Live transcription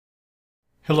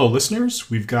Hello, listeners.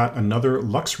 We've got another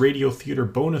Lux Radio Theater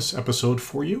bonus episode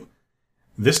for you.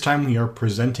 This time we are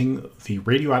presenting the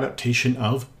radio adaptation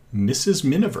of Mrs.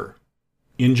 Miniver.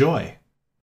 Enjoy.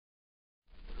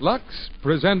 Lux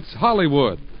presents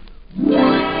Hollywood.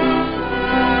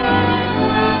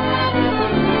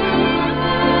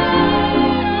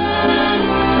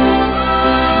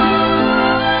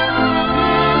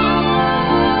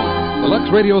 The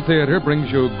Lux Radio Theater brings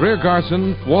you Greer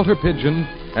Garson, Walter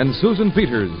Pidgeon, and Susan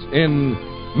Peters in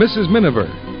Mrs. Miniver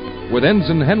with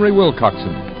Ensign Henry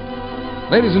Wilcoxon.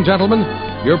 Ladies and gentlemen,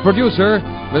 your producer,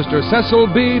 Mr. Cecil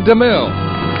B. DeMille.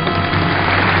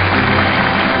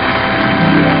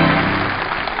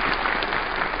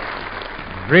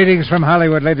 Greetings from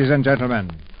Hollywood, ladies and gentlemen.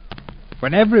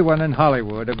 When everyone in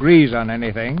Hollywood agrees on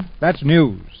anything, that's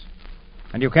news.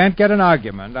 And you can't get an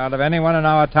argument out of anyone in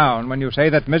our town when you say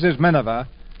that Mrs. Miniver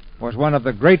was one of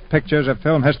the great pictures of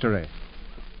film history.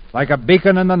 Like a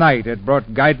beacon in the night, it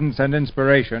brought guidance and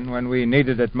inspiration when we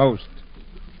needed it most.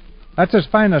 That's as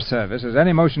fine a service as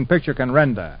any motion picture can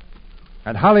render.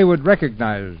 And Hollywood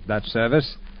recognized that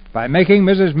service by making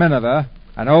Mrs. Miniver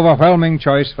an overwhelming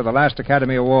choice for the last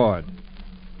Academy Award.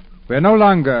 We're no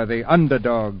longer the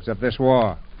underdogs of this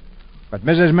war, but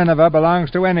Mrs. Miniver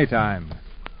belongs to any time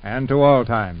and to all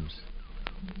times.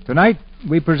 Tonight,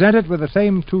 we present it with the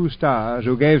same two stars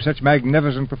who gave such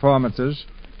magnificent performances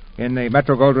in the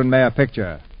Metro-Goldwyn-Mayer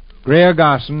picture, Greer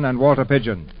Garson and Walter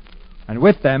Pidgeon. And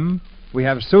with them, we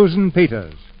have Susan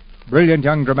Peters, brilliant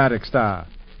young dramatic star,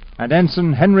 and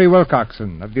Ensign Henry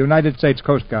Wilcoxon of the United States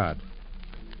Coast Guard.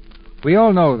 We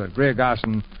all know that Greer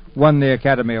Garson won the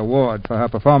Academy Award for her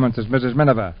performance as Mrs.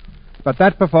 Miniver, but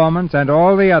that performance and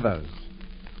all the others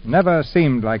never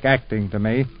seemed like acting to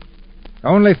me.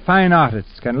 Only fine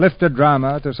artists can lift a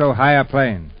drama to so high a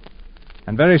plane.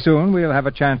 And very soon we'll have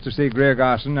a chance to see Greer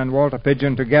Garson and Walter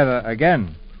Pidgeon together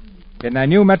again in their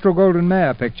new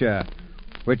Metro-Goldwyn-Mayer picture,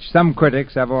 which some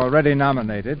critics have already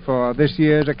nominated for this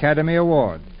year's Academy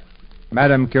Award,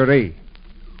 Madame Curie.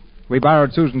 We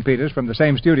borrowed Susan Peters from the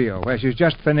same studio where she's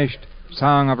just finished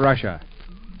Song of Russia.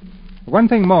 One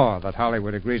thing more that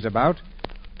Hollywood agrees about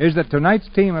is that tonight's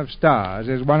team of stars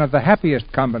is one of the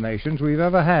happiest combinations we've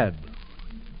ever had.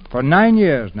 For 9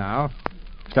 years now,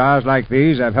 stars like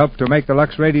these have helped to make the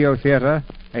Lux Radio Theater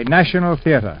a national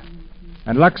theater,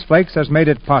 and Lux Flakes has made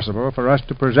it possible for us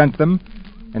to present them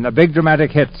in the big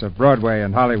dramatic hits of Broadway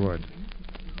and Hollywood.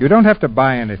 You don't have to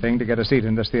buy anything to get a seat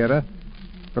in this theater,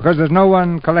 because there's no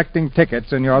one collecting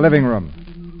tickets in your living room.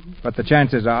 But the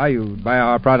chances are you'd buy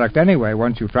our product anyway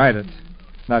once you've tried it.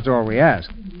 That's all we ask.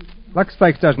 Lux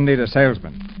Flakes doesn't need a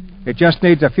salesman. It just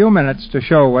needs a few minutes to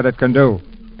show what it can do.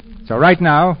 So right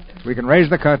now, we can raise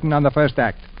the curtain on the first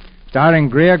act, starring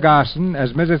Greer Garson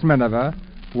as Mrs. Miniver,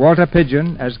 Walter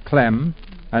Pidgeon as Clem,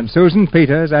 and Susan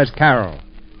Peters as Carol,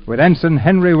 with Ensign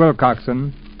Henry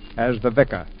Wilcoxon as the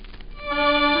vicar.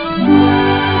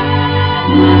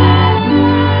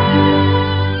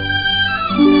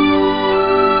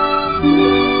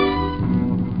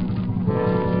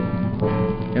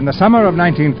 In the summer of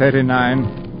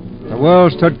 1939, the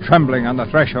world stood trembling on the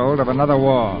threshold of another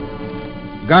war.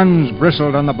 Guns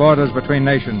bristled on the borders between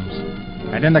nations,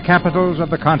 and in the capitals of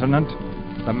the continent,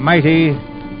 the mighty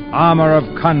armor of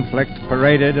conflict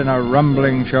paraded in a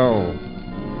rumbling show.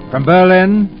 From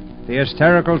Berlin, the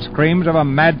hysterical screams of a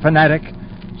mad fanatic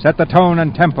set the tone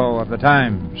and tempo of the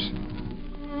times.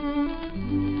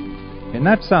 In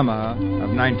that summer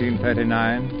of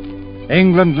 1939,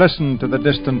 England listened to the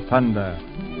distant thunder,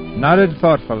 nodded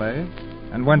thoughtfully,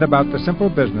 and went about the simple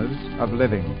business of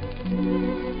living.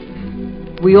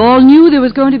 We all knew there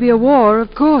was going to be a war,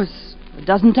 of course. A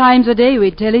dozen times a day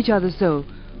we'd tell each other so.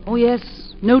 Oh, yes,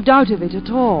 no doubt of it at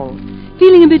all.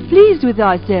 Feeling a bit pleased with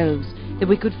ourselves that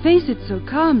we could face it so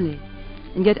calmly.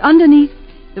 And yet underneath,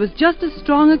 there was just as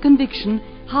strong a conviction,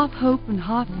 half hope and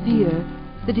half fear,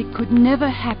 that it could never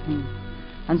happen.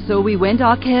 And so we went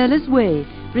our careless way,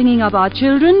 bringing up our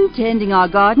children, tending our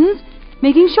gardens,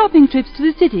 making shopping trips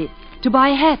to the city to buy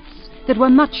hats that were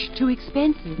much too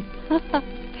expensive.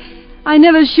 I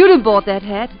never should have bought that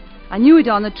hat. I knew it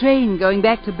on the train going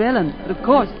back to Belem, but of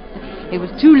course, it was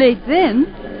too late then.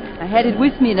 I had it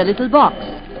with me in a little box,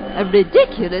 a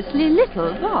ridiculously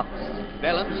little box.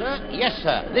 Belem, sir? Yes,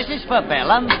 sir. This is for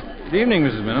Belem. Good evening,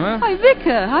 Mrs. Miniver. Hi,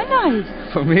 Vicar. How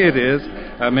nice. For me it is.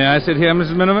 May I sit here,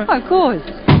 Mrs. Miniver? Of course.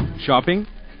 Shopping?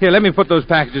 Here, let me put those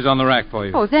packages on the rack for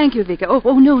you. Oh, thank you, Vicar.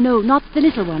 Oh, no, not the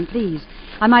little one, please.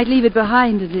 I might leave it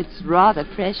behind, and it's rather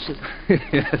precious.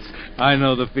 Yes, I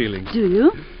know the feeling. Do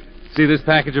you? See this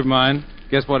package of mine?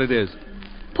 Guess what it is?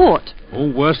 Port. Oh,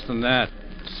 worse than that.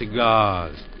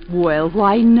 Cigars. Well,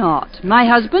 why not? My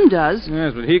husband does.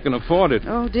 Yes, but he can afford it.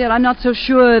 Oh, dear, I'm not so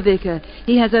sure, Vicar.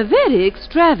 He has a very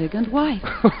extravagant wife.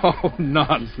 Oh,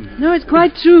 nonsense. No, it's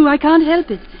quite true. I can't help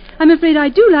it. I'm afraid I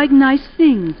do like nice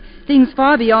things. Things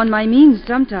far beyond my means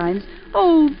sometimes.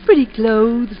 Oh, pretty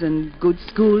clothes and good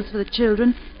schools for the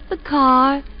children. The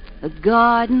car, the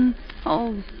garden.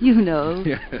 Oh, you know.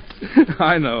 Yes,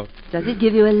 I know. Does it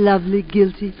give you a lovely,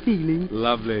 guilty feeling?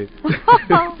 Lovely.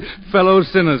 Fellow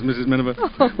sinners, Mrs. Miniver.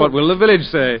 What will the village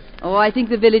say? Oh, I think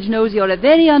the village knows you're a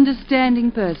very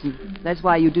understanding person. That's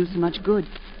why you do so much good.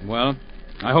 Well,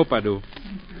 I hope I do.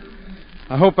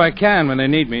 I hope I can when they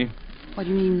need me. What do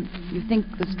you mean? You think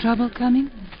there's trouble coming?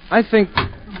 I think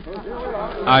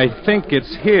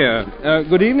it's here.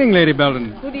 Good evening, Lady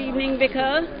Belden. Good evening,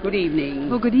 Vicar. Good evening.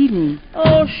 Oh, good evening.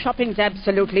 Oh, shopping's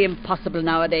absolutely impossible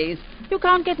nowadays. You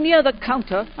can't get near the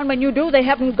counter, and when you do, they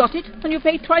haven't got it, and you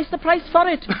pay twice the price for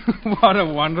it. What a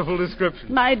wonderful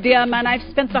description. My dear man, I've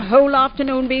spent the whole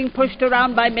afternoon being pushed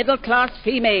around by middle-class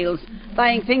females,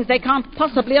 buying things they can't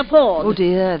possibly afford. Oh,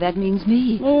 dear, that means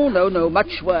me. Oh, no,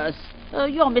 much worse.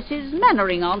 You're Mrs.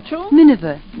 Mannering, aren't you?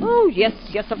 Miniver. Oh, yes,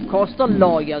 of course, the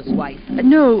lawyer's wife.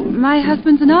 No, my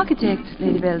husband's an architect,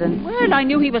 Lady Belden. Well, I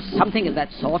knew he was something of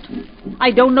that sort.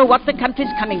 I don't know what the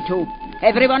country's coming to.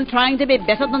 Everyone trying to be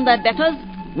better than their betters?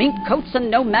 Mink coats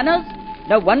and no manners?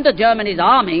 No wonder Germany's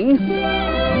arming.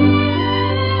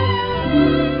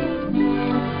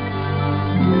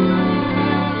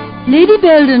 Lady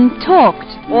Belden talked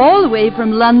all the way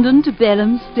from London to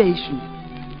Belem Station.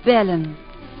 Belem.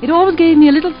 It always gave me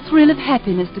a little thrill of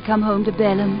happiness to come home to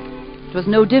Belem. It was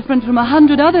no different from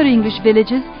 100 other English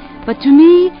villages, but to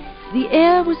me, the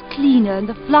air was cleaner and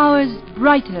the flowers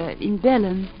brighter in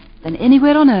Belem than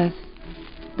anywhere on earth.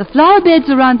 The flower beds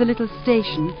around the little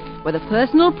station were the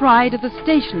personal pride of the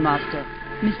station master,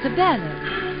 Mr.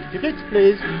 Ballard. Tickets,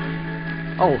 please.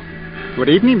 Oh, good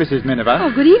evening, Mrs. Miniver.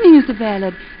 Oh, good evening, Mr.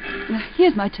 Ballard.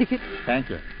 Here's my ticket. Thank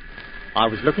you. I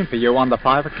was looking for you on the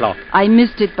 5 o'clock. I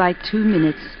missed it by 2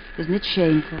 minutes. Isn't it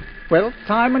shameful? Well,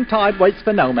 time and tide waits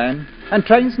for no man, and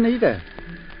trains neither.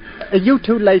 Are you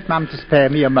too late, ma'am, to spare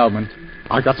me a moment?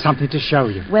 I've got something to show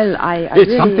you. Well, It's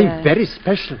really, something very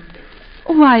special.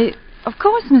 Why, of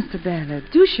course, Mr. Ballard.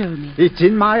 Do show me. It's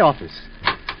in my office.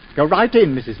 Go right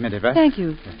in, Mrs. Miniver. Thank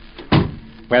you.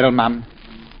 Well, ma'am,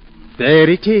 there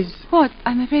it is. What?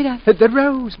 I'm afraid The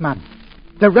rose, ma'am.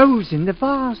 The rose in the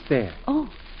vase there. Oh,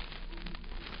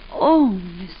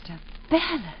 Mr.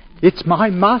 Ballard. It's my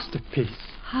masterpiece.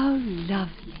 How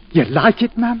lovely. You like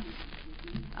it, ma'am?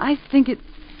 I think it's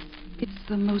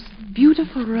the most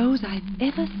beautiful rose I've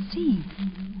ever seen.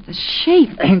 The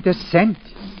shape. And the scent.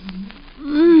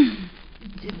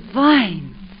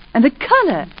 Divine. And the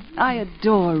color. I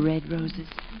adore red roses.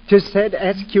 'Tis said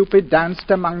as Cupid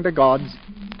danced among the gods,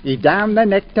 he down the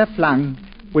nectar flung,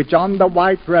 which on the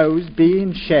white rose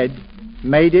being shed,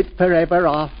 made it forever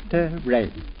after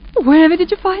red. Wherever did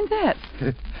you find that?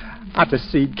 At the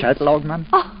seed catalogue, ma'am.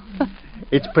 Oh.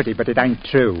 It's pretty, but it ain't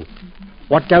true.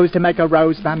 What goes to make a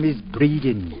rose, ma'am, is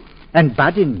breeding, and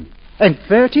budding, and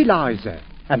fertilizer.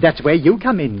 And that's where you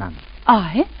come in, ma'am.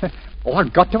 I? Oh,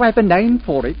 I've got to have a name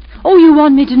for it. Oh, you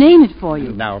want me to name it for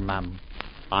you? No, ma'am.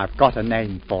 I've got a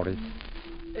name for it.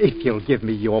 If you'll give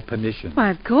me your permission.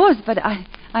 Why, of course, but I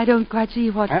don't quite see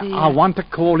what the... I want to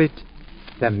call it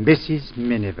the Mrs.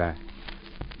 Miniver.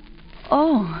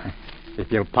 Oh.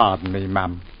 If you'll pardon me,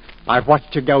 ma'am. I've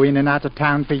watched you go in and out of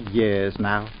town for years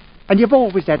now. And you've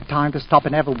always had time to stop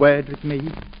and have a word with me.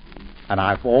 And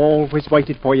I've always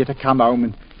waited for you to come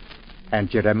home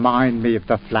and you remind me of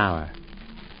the flower.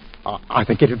 I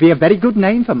think it would be a very good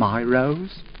name for my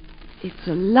rose. It's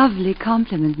a lovely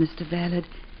compliment, Mr. Ballard.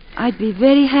 I'd be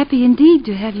very happy indeed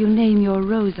to have you name your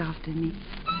rose after me.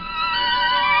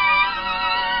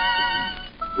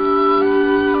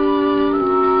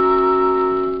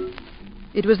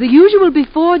 It was the usual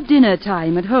before dinner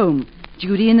time at home.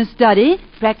 Judy in the study,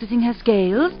 practicing her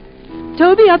scales.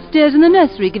 Toby upstairs in the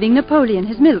nursery giving Napoleon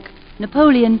his milk.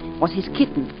 Napoleon was his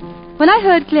kitten. When I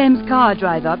heard Clem's car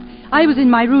drive up, I was in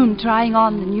my room trying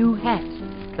on the new hat.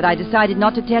 But I decided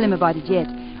not to tell him about it yet.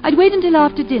 I'd wait until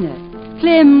after dinner.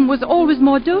 Clem was always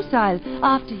more docile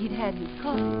after he'd had his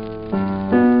coffee.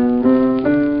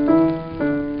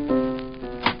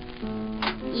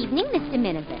 Evening, Mr.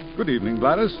 Miniver. Good evening,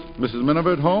 Gladys. Mrs.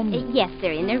 Miniver at home? Yes,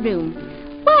 they're in their room.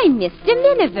 Why, Mr.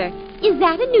 Miniver, is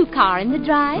that a new car in the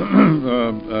drive?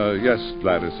 Yes,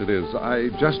 Gladys, it is. I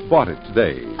just bought it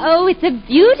today. Oh, it's a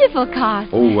beautiful car,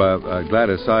 sir. Oh,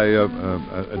 Gladys,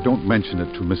 I don't mention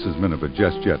it to Mrs. Miniver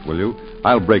just yet, will you?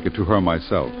 I'll break it to her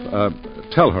myself.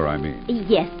 Tell her, I mean.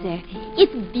 Yes, sir.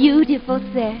 It's beautiful,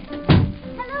 sir.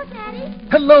 Hello, Daddy.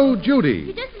 Hello, Judy.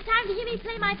 You're just in time to hear me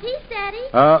play my piece, Daddy.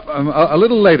 A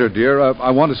little later, dear. I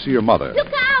want to see your mother. Look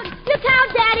out! Look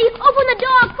out, Daddy! Open the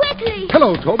door quickly!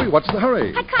 Hello, Toby. What's the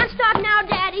hurry? I can't stop now,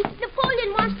 Daddy.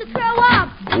 Napoleon wants to throw up.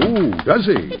 Ooh, does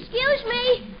he? Excuse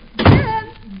me.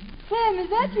 Clem, is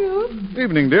that you?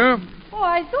 Evening, dear. Oh,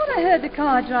 I thought I heard the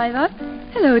car drive up.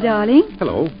 Hello, darling.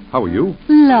 Hello. How are you?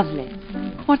 Lovely.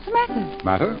 What's the matter?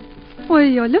 Matter? Well,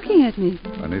 you're looking at me.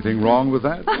 Anything wrong with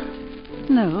that?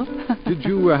 No. Did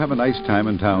you have a nice time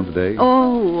in town today?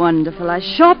 Oh, wonderful. I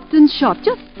shopped and shopped.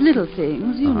 Just little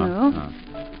things, you know.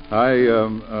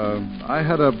 I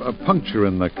had a puncture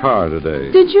in the car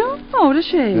today. Did you? Oh, what a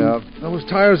shame. Yeah, those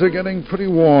tires are getting pretty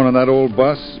worn on that old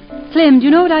bus. Clem, do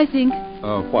you know what I think?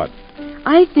 What?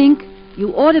 I think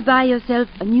you ought to buy yourself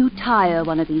a new tire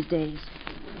one of these days.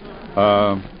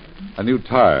 A new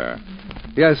tire.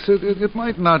 Yes, it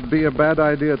might not be a bad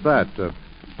idea at that.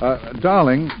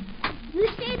 Darling. You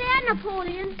stay there,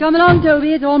 Napoleon. Come along,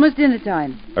 Toby. It's almost dinner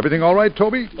time. Everything all right,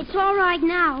 Toby? It's all right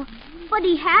now. But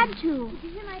he had to.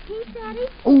 Is it my piece, Daddy?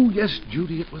 Oh, yes,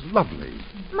 Judy. It was lovely.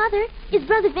 Mother, is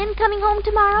Brother Vin coming home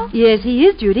tomorrow? Yes, he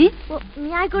is, Judy. Well,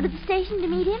 may I go to the station to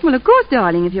meet him? Well, of course,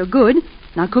 darling, if you're good.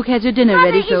 Now, Cook has your dinner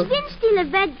Mother, ready, so... is Vin still a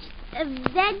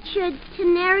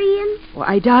vegetarian? Oh,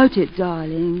 I doubt it,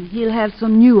 darling. He'll have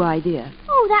some new idea.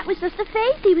 Oh, that was just a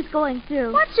phase he was going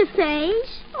through. What's a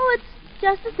phase? Oh, it's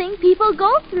just a thing people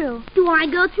go through. Do I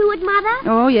go through it, Mother?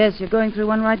 Oh, yes, you're going through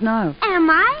one right now. Am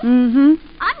I? Mm-hmm.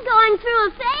 I'm going through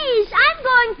a phase. I'm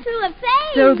going through a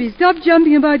phase. Toby, stop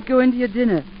jumping about going to your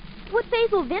dinner. What phase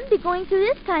will Vin be going through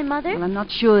this time, Mother? Well, I'm not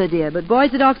sure, dear, but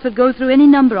boys at Oxford go through any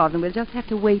number of them. We'll just have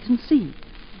to wait and see.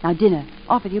 Now, dinner.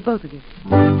 Off with you, both of you.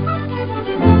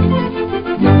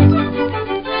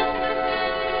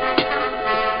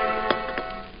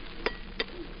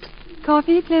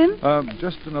 Coffee, Clem?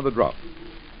 Just another drop.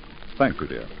 Thank you,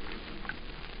 dear.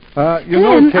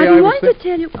 Clem, Kay, I wanted to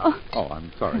tell you... Oh,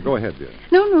 I'm sorry. Go ahead, dear.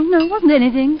 No, it wasn't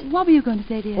anything. What were you going to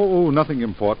say, dear? Oh, nothing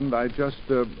important. I just,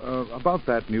 about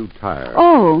that new tire.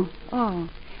 Oh.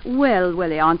 Well,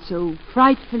 they aren't so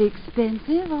frightfully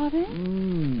expensive, are they?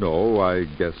 No, I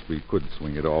guess we could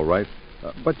swing it all right.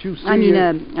 But you see... I mean,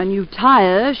 a new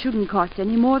tire shouldn't cost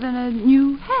any more than a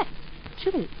new hat,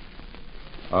 should it?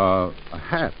 A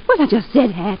hat? Well, I just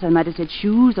said hat. I might have said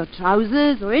shoes or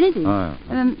trousers or anything.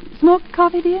 Small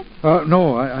coffee, dear?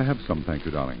 No, I have some, thank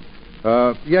you, darling.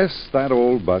 Yes, that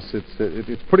old bus,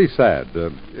 it's pretty sad.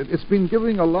 It's been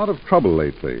giving a lot of trouble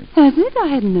lately. Has it? I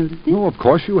hadn't noticed it. No, of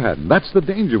course you hadn't. That's the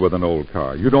danger with an old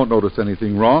car. You don't notice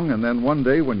anything wrong, and then one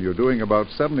day when you're doing about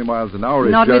 70 miles an hour...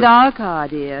 Not with our car,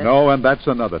 dear. No, and that's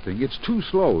another thing. It's too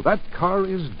slow. That car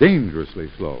is dangerously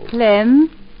slow. Clem,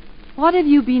 what have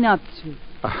you been up to?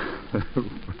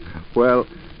 Well,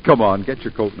 come on, get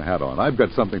your coat and hat on. I've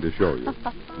got something to show you.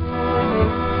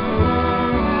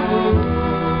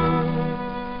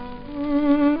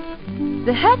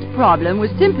 The hat problem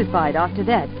was simplified after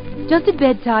that. Just at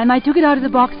bedtime, I took it out of the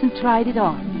box and tried it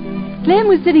on. Clem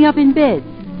was sitting up in bed,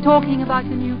 talking about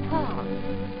the new car.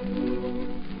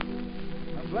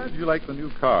 I'm glad you like the new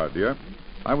car, dear.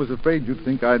 I was afraid you'd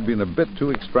think I'd been a bit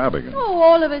too extravagant. Oh,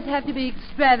 all of us have to be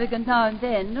extravagant now and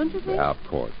then, don't you think? Yeah, of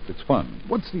course. It's fun.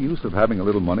 What's the use of having a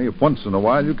little money if once in a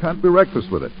while you can't be reckless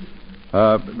with it?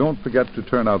 Don't forget to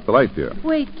turn out the light, dear.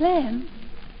 Wait, Clem.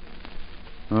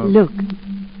 Look.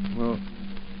 Well,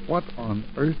 what on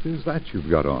earth is that you've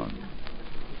got on?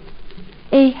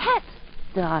 A hat,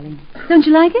 darling. Don't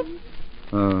you like it?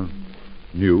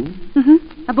 New?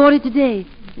 Mm-hmm. I bought it today.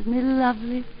 Isn't it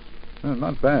lovely?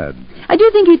 Not bad. I do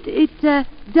think it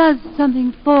does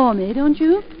something for me, don't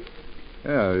you?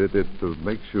 Yeah, it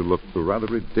makes you look rather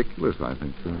ridiculous, I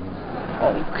think.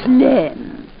 Oh,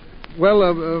 Clem.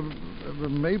 Well,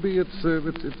 maybe it's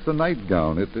the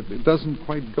nightgown. It doesn't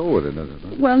quite go with it, does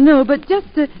it? Well, no, but just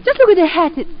look at the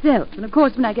hat itself. And, of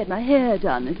course, when I get my hair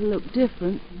done, it'll look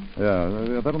different.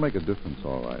 Yeah, that'll make a difference,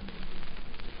 all right.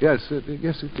 Yes,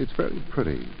 it's very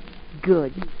pretty.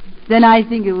 Good. Then I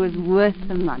think it was worth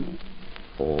the money.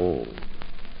 Oh.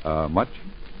 Much?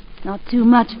 Not too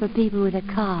much for people with a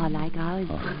car like ours.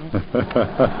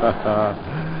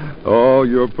 Oh,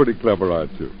 you're pretty clever,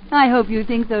 aren't you? I hope you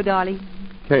think so, darling.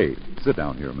 Kay, sit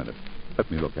down here a minute. Let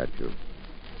me look at you.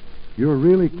 You're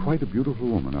really quite a beautiful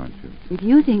woman, aren't you? If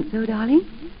you think so, darling.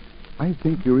 I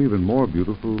think you're even more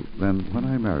beautiful than when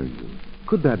I married you.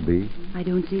 Could that be? I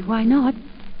don't see why not.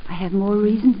 I have more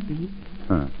reason to be.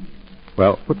 Huh.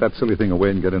 Well, put that silly thing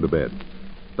away and get into bed.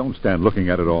 Don't stand looking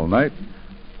at it all night.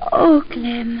 Oh,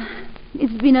 Clem,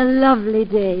 it's been a lovely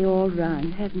day all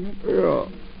round, hasn't it? Yeah.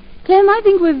 Clem, I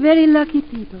think we're very lucky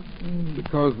people.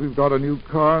 Because we've got a new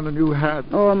car and a new hat.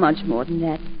 Oh, much more than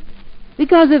that.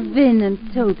 Because of Vin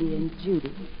and Toby and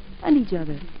Judy. And each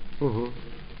other. Oh.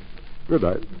 Good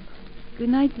night. Good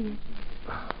night, dear.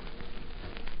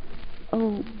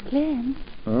 Oh, Clem.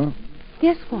 Huh?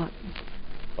 Guess what?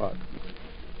 What?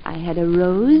 I had a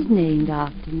rose named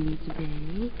after me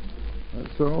today.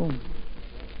 That's all.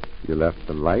 You left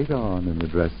the light on in the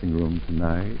dressing room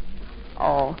tonight.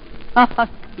 Oh,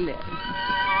 Clem.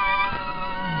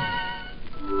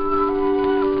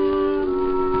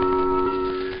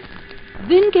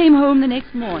 Vin came home the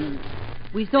next morning.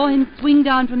 We saw him swing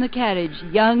down from the carriage,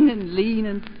 young and lean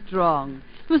and strong.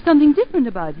 There was something different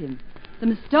about him. The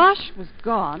moustache was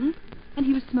gone, and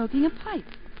he was smoking a pipe.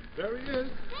 There he is.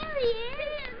 There he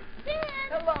is. Vin.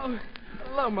 Hello.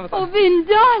 Hello, Mother. Oh, Vin,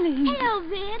 darling. Hello,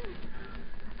 Vin.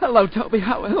 Hello, Toby.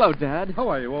 Hello, Dad. How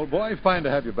are you, old boy? Fine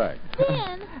to have you back.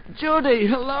 Vin. Judy,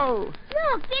 hello.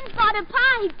 Look, Vin's got a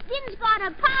pipe. Vin's got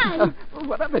a pipe.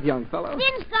 What of it, young fellow?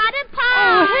 Vin's got a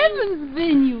Oh, pipe. heavens,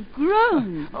 Vin, you've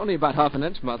grown. Only about half an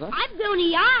inch, Mother. I've grown a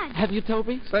yard. Have you,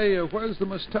 Toby? Say, where's the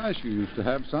mustache you used to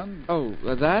have, son? Oh,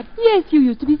 that? Yes, you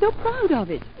used to be so proud of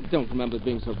it. I don't remember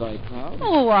being so very proud.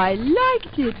 Oh, I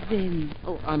liked it, Vin.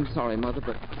 Oh, I'm sorry, Mother,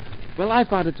 but... Well, I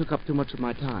found it took up too much of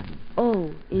my time.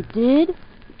 Oh, it did?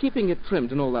 Keeping it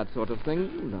trimmed and all that sort of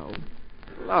thing, you know.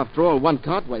 Well, after all, one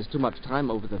can't waste too much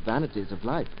time over the vanities of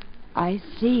life. I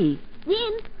see.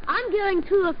 Vin, I'm going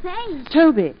through a phase.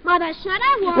 Toby. Mother said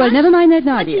I was. Well, never mind that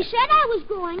now, But dear. she said I was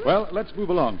going. Well, let's move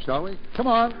along, shall we? Come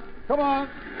on. Come on.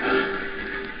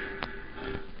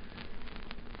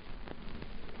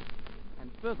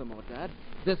 And furthermore, Dad,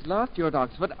 this last year at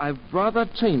Oxford, I've rather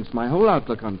changed my whole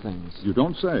outlook on things. You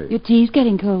don't say. Your tea's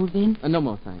getting cold, Vin. No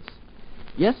more thanks.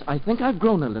 Yes, I think I've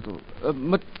grown a little,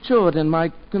 matured in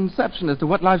my conception as to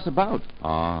what life's about.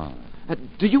 Ah.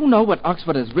 Do you know what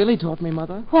Oxford has really taught me,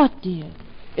 Mother? What, dear?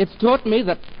 It's taught me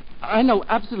that I know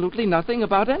absolutely nothing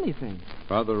about anything.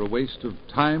 Rather a waste of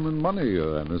time and money,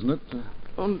 then, isn't it?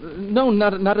 Oh, no,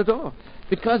 not at all.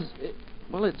 Because,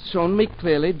 well, it's shown me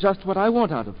clearly just what I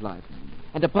want out of life.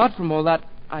 And apart from all that,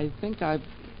 I think I've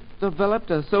developed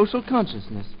a social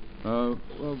consciousness. Well,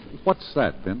 what's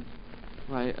that, then?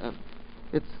 Why,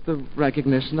 it's the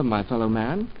recognition of my fellow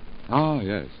man. Ah,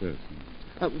 yes.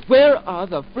 Where are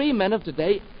the free men of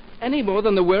today any more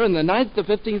than they were in the 9th to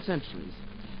 15th centuries?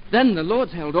 Then the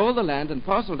lords held all the land and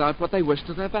parceled out what they wished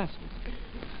to their vassals.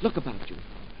 Look about you.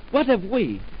 What have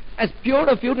we, as pure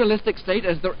a feudalistic state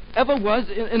as there ever was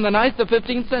in the 9th to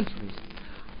 15th centuries?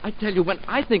 I tell you, when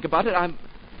I think about it,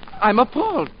 I'm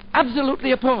appalled,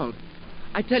 absolutely appalled.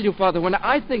 I tell you, Father, when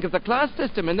I think of the class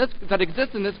system that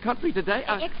exists in this country today,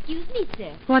 Excuse me,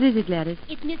 sir. What is it, Gladys?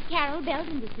 It's Miss Carol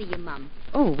Belden to see you, Mum.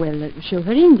 Oh, well, show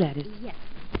her in, Gladys. Yes.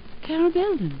 Carol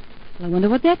Belden. Well, I wonder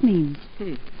what that means.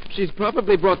 She's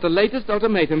probably brought the latest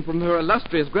ultimatum from her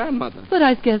illustrious grandmother. But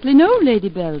I scarcely know Lady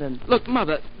Belden. Look,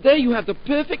 Mother, there you have the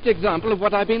perfect example of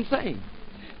what I've been saying.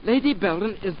 Lady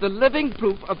Belden is the living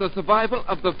proof of the survival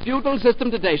of the feudal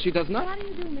system today. She does not... How do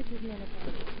you do, Mrs.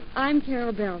 Minifer? I'm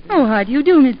Carol Belden. Oh, how do you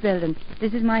do, Miss Belden?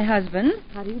 This is my husband.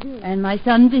 How do you do? And my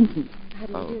son, Vincent. How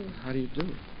do you do? How do you do?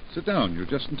 Sit down. You're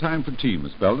just in time for tea,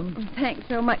 Miss Belden. Thanks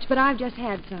so much, but I've just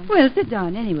had some. Well, sit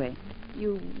down anyway.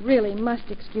 You really must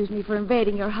excuse me for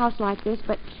invading your house like this,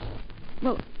 but,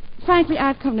 well, frankly,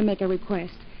 I've come to make a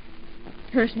request.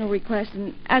 A personal request,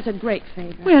 and as a great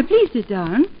favor. Well, please sit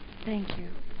down. Thank you.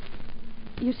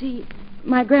 You see,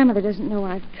 my grandmother doesn't know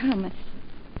I've come.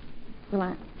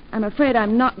 Well, I'm afraid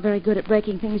I'm not very good at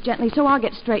breaking things gently, so I'll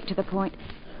get straight to the point.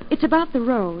 It's about the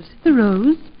rose. The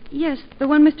rose? Yes, the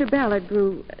one Mr. Ballard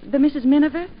grew. The Mrs.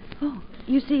 Miniver. Oh.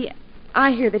 You see,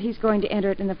 I hear that he's going to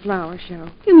enter it in the flower show.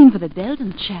 You mean for the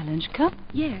Belden Challenge Cup?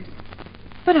 Yes.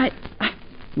 But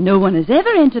no one has ever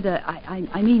entered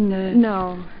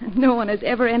No. No one has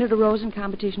ever entered a rosing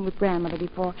competition with Grandmother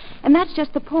before. And that's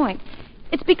just the point.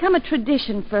 It's become a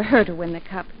tradition for her to win the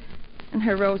cup. And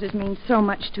her roses mean so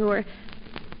much to her.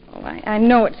 Oh, I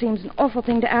know it seems an awful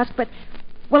thing to ask, but,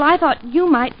 well, I thought you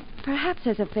might, perhaps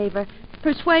as a favor,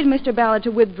 persuade Mr. Ballard to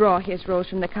withdraw his rose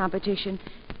from the competition.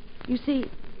 You see,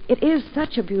 it is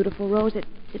such a beautiful rose,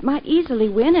 it might easily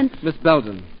win, and... Miss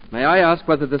Belden, may I ask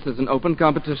whether this is an open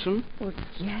competition? Well,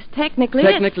 yes, technically...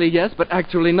 Technically, yes, but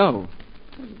actually, no.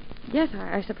 Yes,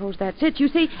 I suppose that's it. You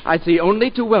see... I see only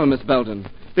too well, Miss Belden.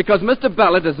 Because Mr.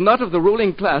 Ballard is not of the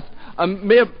ruling class, a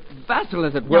mere vassal,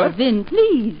 as it were. Now, Vin,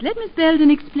 please, let Miss Belden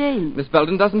explain. Miss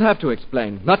Belden doesn't have to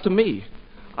explain. Not to me.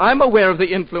 I'm aware of the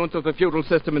influence of the feudal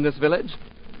system in this village.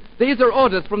 These are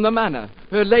orders from the manor.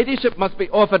 Her ladyship must be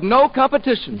offered no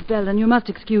competition. Miss Belden, you must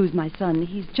excuse my son.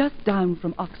 He's just down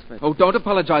from Oxford. Oh, don't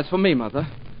apologize for me, Mother.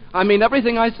 I mean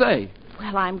everything I say.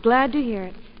 Well, I'm glad to hear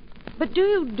it. But do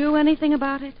you do anything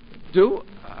about it? Do?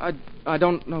 I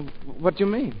don't know what you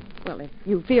mean. Well, if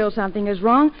you feel something is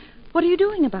wrong, what are you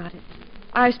doing about it?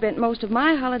 I've spent most of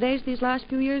my holidays these last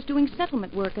few years doing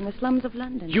settlement work in the slums of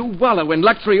London. You wallow in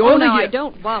luxury Oh, all no, year. I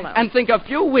don't wallow. And think a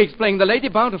few weeks playing the Lady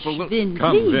Bountiful will... Vin,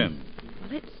 Come, please. Vin.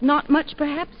 Well, it's not much,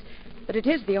 perhaps, but it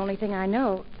is the only thing I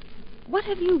know. What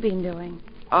have you been doing?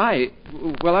 I've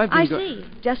been... I see.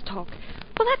 Just talk.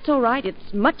 Well, that's all right.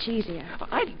 It's much easier.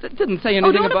 I didn't say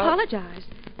anything don't about... apologize.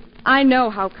 I know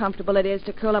how comfortable it is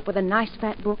to curl up with a nice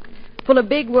fat book full of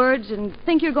big words and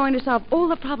think you're going to solve all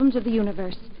the problems of the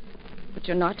universe. But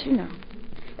you're not, you know.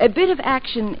 A bit of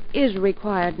action is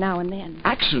required now and then.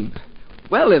 Action?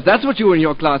 Well, if that's what you and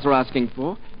your class are asking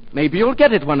for, maybe you'll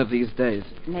get it one of these days.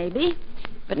 Maybe,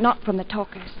 but not from the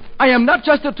talkers. I am not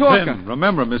just a talker. Vin,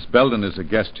 remember, Miss Belden is a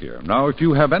guest here. Now, if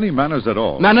you have any manners at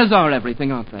all... Manners are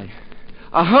everything, aren't they?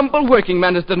 A humble working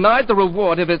man is denied the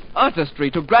reward of his artistry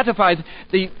to gratify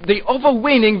the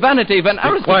overweening vanity of an Be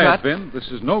aristocrat. quiet, Vin. This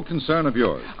is no concern of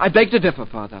yours. I beg to differ,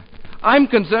 Father. I'm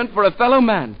concerned for a fellow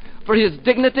man, for his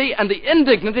dignity and the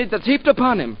indignity that's heaped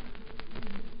upon him.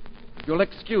 You'll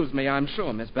excuse me, I'm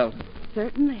sure, Miss Belton.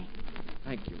 Certainly.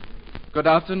 Thank you. Good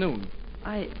afternoon.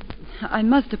 I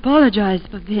must apologize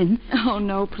for Vin. Oh,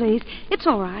 no, please. It's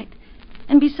all right.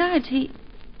 And besides,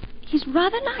 he's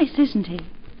rather nice, isn't he?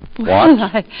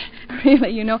 What? Really,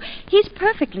 you know, he's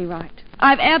perfectly right.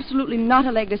 I've absolutely not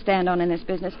a leg to stand on in this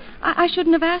business. I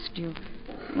shouldn't have asked you.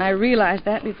 And I realized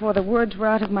that before the words were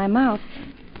out of my mouth.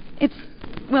 It's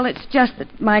just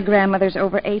that my grandmother's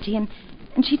over 80, and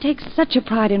she takes such a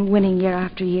pride in winning year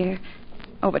after year.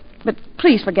 Oh, but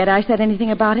please forget I said anything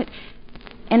about it.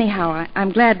 Anyhow,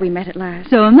 I'm glad we met at last.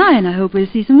 So am I, and I hope we'll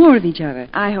see some more of each other.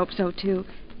 I hope so, too.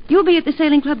 You'll be at the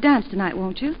Sailing Club dance tonight,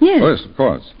 won't you? Yes. Oh, yes, of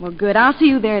course. Well, good. I'll see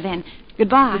you there then.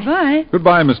 Goodbye. Goodbye.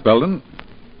 Goodbye, Miss Belden.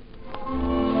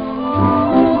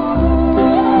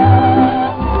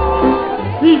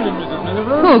 Evening, Mrs.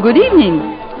 Miniver. Oh, good evening.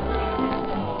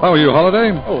 How are you,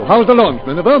 Holiday? Oh, how's the launch,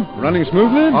 Miniver? Running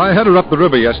smoothly? I had her up the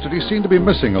river yesterday. Seemed to be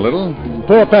missing a little.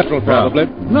 Poor petrol, probably.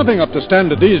 Nothing up to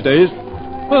standard these days.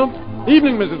 Well,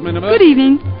 evening, Mrs. Miniver. Good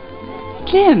evening.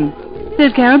 Clem,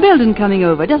 there's Carol Belden coming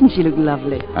over. Doesn't she look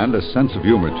lovely? And a sense of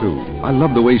humor, too. I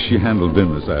love the way she handled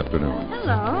Vin this afternoon.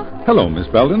 Hello. Hello, Miss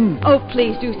Belden. Oh,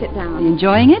 please do sit Are you down.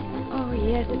 enjoying it? Oh,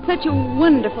 yes. It's such a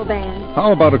wonderful band.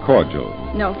 How about a cordial?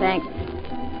 No, thanks.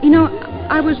 You know,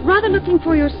 I was rather looking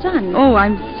for your son. Oh,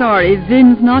 I'm sorry.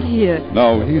 Vin's not here.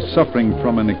 No, he's suffering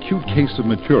from an acute case of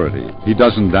maturity. He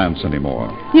doesn't dance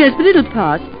anymore. Yes, but it'll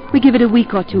pass. We give it a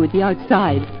week or two at the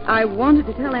outside. I wanted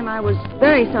to tell him I was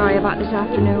very sorry about this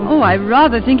afternoon. Oh, I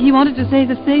rather think he wanted to say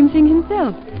the same thing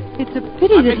himself. It's a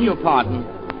pity I that beg he... your pardon.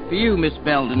 For you, Miss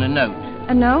Belden, a note.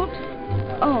 A note?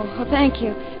 Oh, well, thank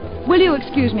you. Will you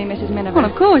excuse me, Mrs. Miniver? Well,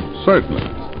 of course. Certainly.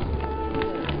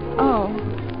 Oh.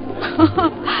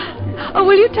 Oh,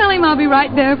 will you tell him I'll be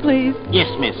right there, please? Yes,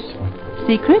 miss.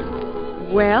 Secret?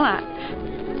 Well,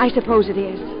 I suppose it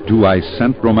is. Do I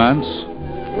scent romance?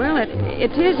 Well,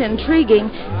 it is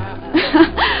intriguing.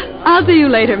 I'll see you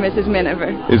later, Mrs. Miniver.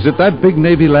 Is it that big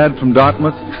Navy lad from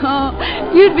Dartmouth?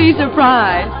 Oh, you'd be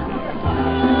surprised.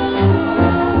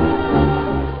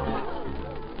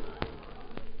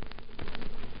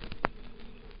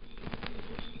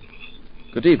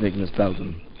 Good evening, Miss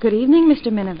Belden. Good evening,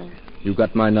 Mr. Miniver. You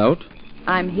got my note?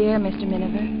 I'm here, Mr.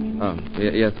 Miniver. Oh,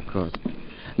 yes, of course.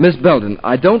 Miss Belden,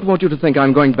 I don't want you to think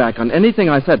I'm going back on anything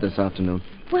I said this afternoon.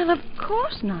 Well, of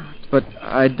course not. But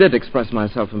I did express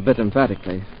myself a bit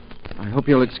emphatically. I hope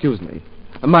you'll excuse me.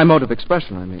 My mode of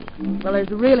expression, I mean. Well, there's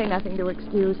really nothing to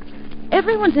excuse.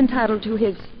 Everyone's entitled to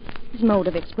his mode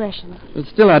of expression. But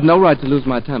still, I had no right to lose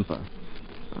my temper.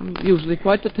 I'm usually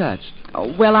quite detached.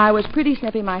 Oh, well, I was pretty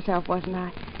snippy myself, wasn't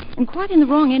I? And quite in the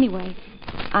wrong anyway.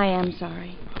 I am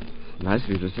sorry. Nice of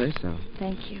you to say so.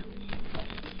 Thank you.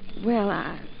 Well,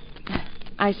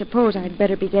 I suppose I'd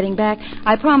better be getting back.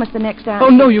 I promised the next time. Oh,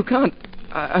 no, you can't.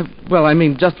 Well, I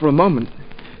mean, just for a moment.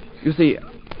 You see,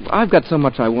 I've got so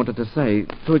much I wanted to say,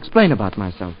 to explain about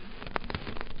myself.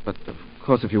 But, of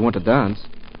course, if you want to dance...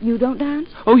 You don't dance?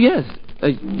 Oh, yes.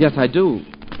 Yes, I do.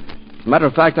 As a matter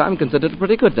of fact, I'm considered a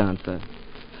pretty good dancer.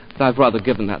 But I've rather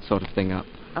given that sort of thing up.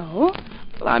 Oh?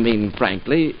 Well, I mean,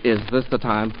 frankly, is this the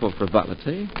time for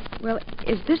frivolity? Well,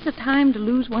 is this a time to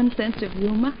lose one's sense of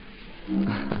humor?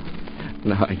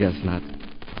 No, I guess not.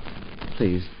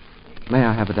 Please, may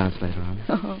I have a dance later on?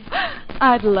 Oh,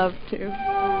 I'd love to.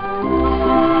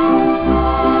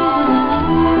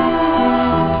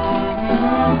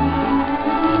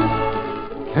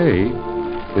 Hey,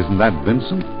 isn't that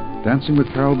Vincent dancing with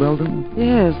Carol Belden?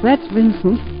 Yes, that's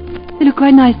Vincent. They look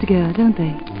quite nice together, don't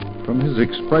they? From his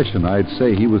expression, I'd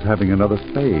say he was having another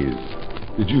phase.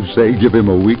 Did you say give him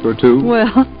a week or two?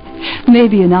 Well,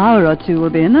 maybe an hour or two will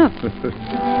be enough.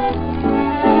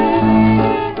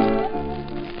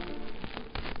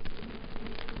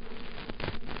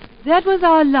 That was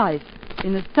our life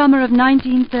in the summer of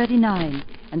 1939.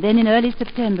 And then in early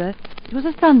September, it was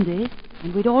a Sunday,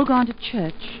 and we'd all gone to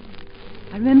church.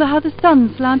 I remember how the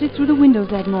sun slanted through the windows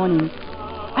that morning.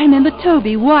 I remember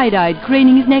Toby, wide-eyed,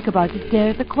 craning his neck about to stare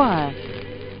at the choir.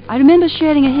 I remember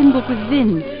sharing a hymn book with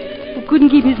Vin, who couldn't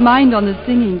keep his mind on the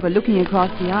singing for looking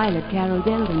across the aisle at Carol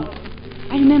Belden.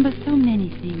 I remember so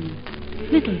many things,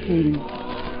 little things,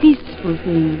 peaceful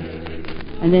things.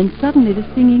 And then suddenly the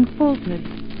singing faltered,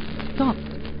 stopped,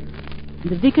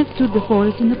 and the vicar stood before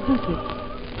us in the pulpit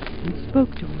and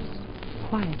spoke to us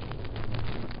quietly.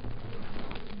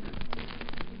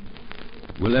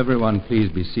 Will everyone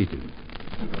please be seated?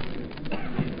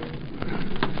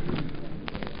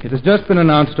 It has just been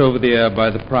announced over the air by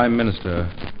the Prime Minister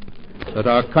that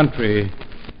our country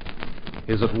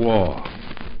is at war.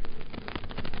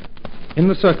 In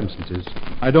the circumstances,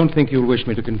 I don't think you'll wish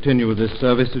me to continue with this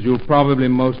service, as you'll probably,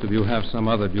 most of you, have some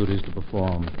other duties to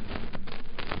perform.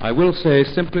 I will say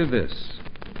simply this,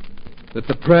 that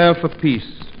the prayer for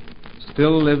peace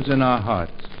still lives in our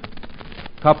hearts,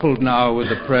 coupled now with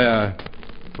the prayer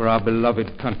for our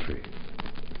beloved country.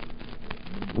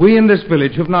 We in this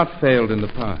village have not failed in the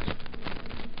past.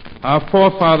 Our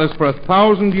forefathers for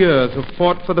 1,000 years have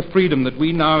fought for the freedom that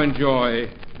we now enjoy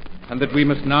and that we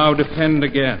must now defend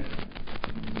again.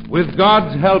 With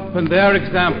God's help and their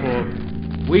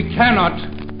example, we cannot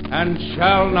and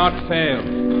shall not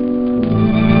fail.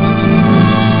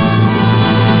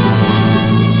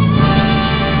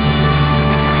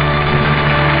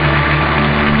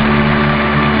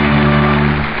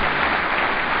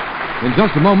 In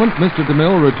just a moment, Mr.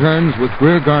 DeMille returns with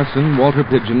Greer Garson, Walter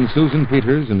Pidgeon, Susan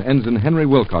Peters, and Ensign Henry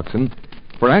Wilcoxon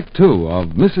for Act Two of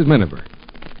Mrs. Miniver.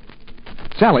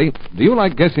 Sally, do you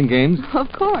like guessing games?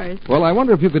 Of course. Well, I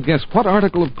wonder if you could guess what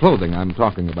article of clothing I'm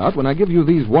talking about when I give you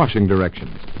these washing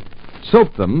directions.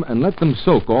 Soap them and let them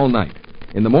soak all night.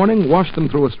 In the morning, wash them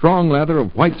through a strong lather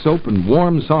of white soap and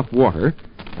warm, soft water,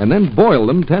 and then boil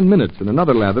them 10 minutes in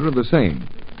another lather of the same.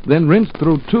 Then rinse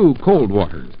through 2 cold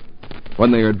waters.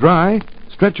 When they are dry,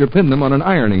 stretch or pin them on an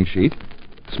ironing sheet.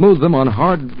 Smooth them on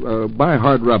by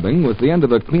hard rubbing with the end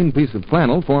of a clean piece of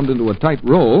flannel formed into a tight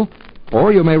roll,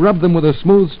 or you may rub them with a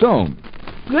smooth stone.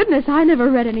 Goodness, I never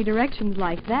read any directions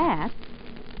like that.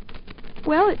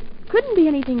 Well, it couldn't be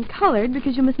anything colored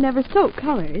because you must never soak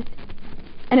colors.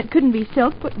 And it couldn't be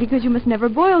silk because you must never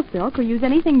boil silk or use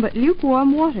anything but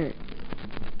lukewarm water.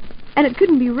 And it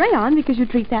couldn't be rayon because you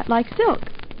treat that like silk.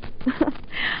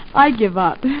 I give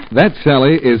up. That,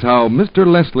 Sally, is how Mr.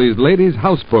 Leslie's Ladies'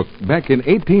 House Book back in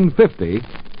 1850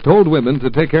 told women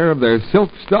to take care of their silk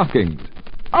stockings.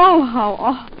 Oh, how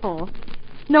awful.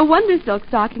 No wonder silk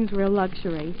stockings were a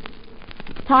luxury.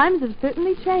 Times have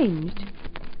certainly changed.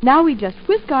 Now we just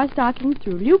whisk our stockings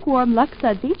through lukewarm Lux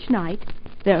Suds each night.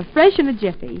 They're fresh in a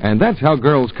jiffy. And that's how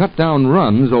girls cut down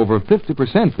runs over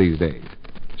 50% these days.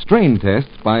 Strain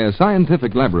tests by a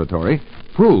scientific laboratory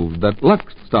proved that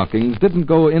Lux stockings didn't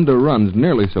go into runs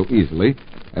nearly so easily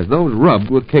as those rubbed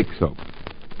with cake soap.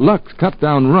 Lux cut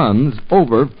down runs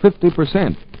over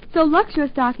 50%. So Lux your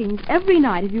stockings every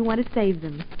night if you want to save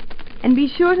them. And be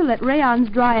sure to let rayons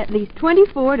dry at least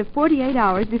 24 to 48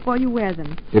 hours before you wear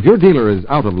them. If your dealer is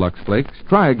out of Lux Flakes,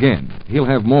 try again. He'll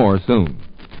have more soon.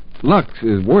 Lux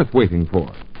is worth waiting for.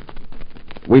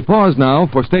 We pause now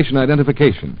for station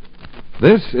identification.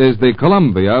 This is the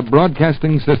Columbia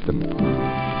Broadcasting System.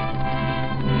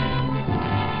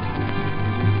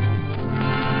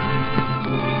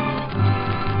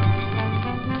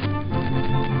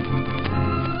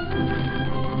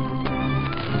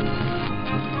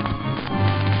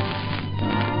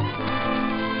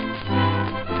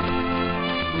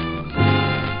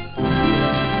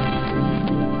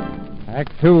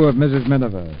 Act Two of Mrs.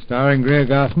 Miniver, starring Greer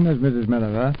Garson as Mrs.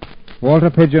 Miniver, Walter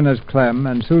Pidgeon as Clem,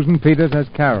 and Susan Peters as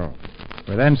Carol,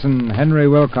 with Ensign Henry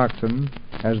Wilcoxon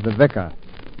as the vicar.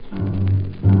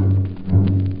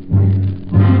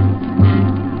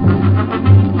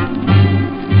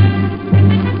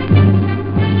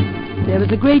 There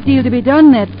was a great deal to be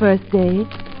done that first day.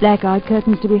 Blackout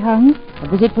curtains to be hung, a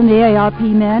visit from the AARP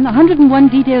man, 101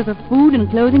 details of food and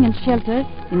clothing and shelter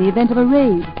in the event of a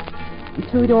raid. And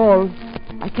through it all,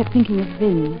 I kept thinking of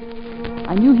Vin.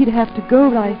 I knew he'd have to go,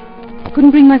 but I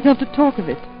couldn't bring myself to talk of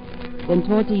it. Then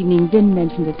towards evening, Vin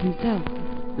mentioned it himself.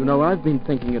 You know, I've been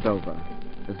thinking it over.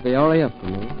 It's the RAF for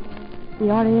me. The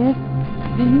RAF,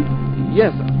 Vin?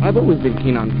 Yes, I've always been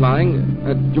keen on flying.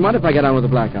 Do you mind if I get on with the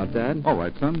blackout, Dad? All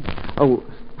right, son. Oh,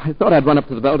 I thought I'd run up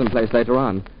to the Belden place later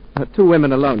on. 2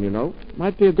 women alone, you know.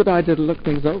 Might be a good idea to look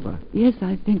things over. Yes,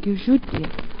 I think you should, dear.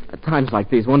 At times like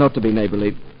these, one ought to be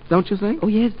neighborly. Don't you think? Oh,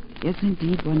 yes. Yes,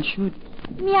 indeed, one should.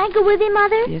 May I go with him,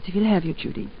 Mother? Yes, if you'll have you,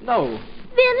 Judy. No.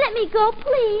 Vin, let me go,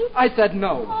 please. I said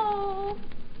no. Oh.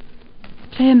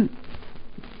 Clem,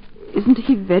 isn't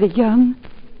he very young?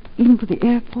 Even for the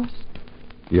Air Force?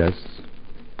 Yes,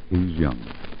 he's young.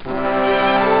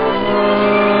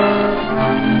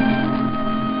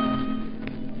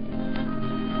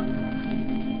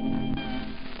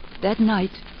 That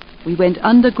night, we went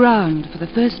underground for the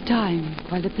first time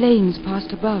while the planes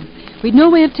passed above. We'd no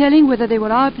way of telling whether they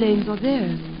were our planes or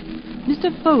theirs.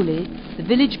 Mr. Foley, the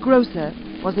village grocer,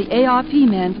 was the ARP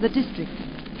man for the district,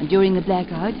 and during the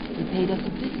blackout, he paid us a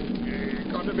visit.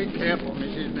 You've got to be careful,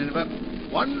 Mrs. Miniver.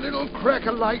 One little crack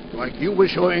of light, like you were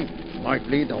showing, might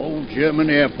lead the whole German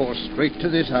Air Force straight to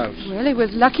this house. Well, it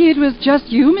was lucky it was just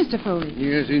you, Mr. Foley.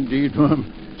 Yes, indeed,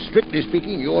 ma'am. Strictly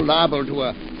speaking, you're liable to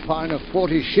a fine of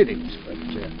 40 shillings, but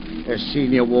as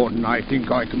senior warden, I think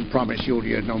I can promise you'll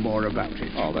hear no more about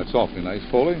it. Oh, that's awfully nice,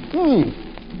 Foley.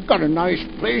 Got a nice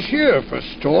place here for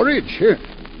storage.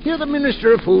 Hear the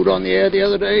Minister of Food on the air the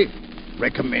other day?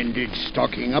 Recommended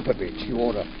stocking up a bit. You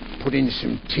ought to put in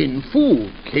some tin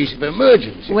food, case of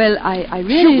emergency. Well, I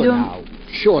really Sugar don't... now,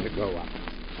 sure to go up.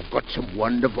 I've got some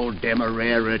wonderful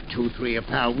Demerara, 2-3 a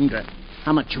pound.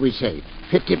 How much shall we say?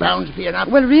 £50 be enough?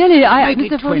 Well, really, Make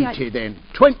Mr. it Foley, 20 then.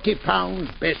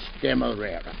 £20 best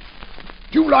Demerara.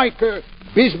 Do you like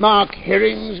Bismarck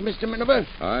herrings, Mr. Miniver?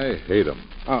 I hate 'em.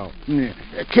 Oh,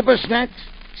 kipper snacks?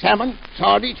 Salmon?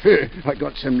 Sardines? I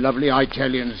got some lovely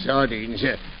Italian sardines.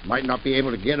 Might not be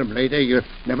able to get 'em later. You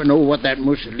never know what that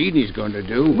Mussolini's going to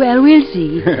do. Well, we'll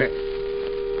see.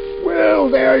 Well,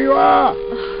 there you are.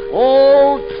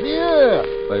 All clear.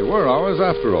 They were ours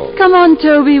after all. Come on,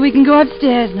 Toby, we can go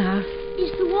upstairs now.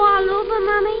 Is the war all over,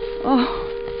 Mummy? Oh,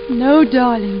 no,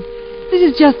 darling. This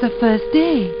is just the first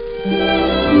day.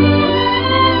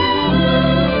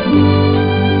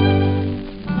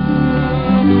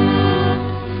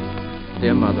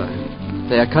 Dear Mother,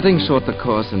 they are cutting short the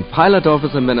course, and Pilot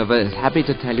Officer Miniver is happy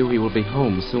to tell you he will be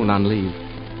home soon on leave.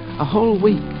 A whole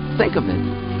week. Think of it.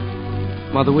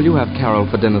 Mother, will you have Carol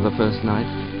for dinner the first night?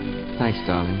 Thanks,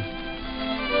 darling.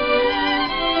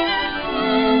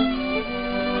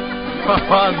 No,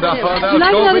 Would you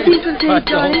like another piece of cake,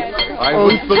 darling? Oh,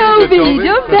 Toby,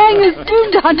 don't bang the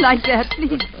spoon down like that,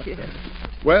 please.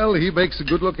 Well, he makes a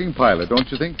good-looking pilot,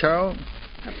 don't you think, Carol?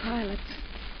 A pilot.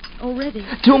 Already.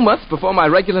 2 months before my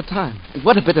regular time.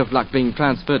 What a bit of luck being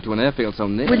transferred to an airfield so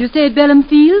near. Will you stay at Bellam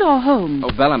Field or home? Oh,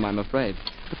 Bellam, I'm afraid.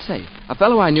 But say, a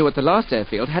fellow I knew at the last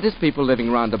airfield had his people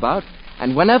living round about,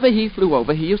 and whenever he flew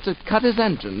over, he used to cut his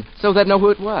engine so they'd know who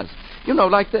it was. You know,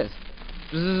 like this.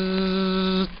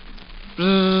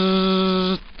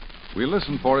 We'll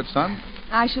listen for it, son.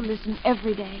 I shall listen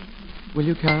every day. Will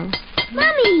you, Carol?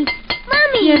 Mummy!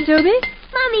 Mummy! Yes, Toby?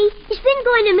 Mummy, is Vin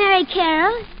going to marry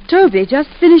Carol? Toby, just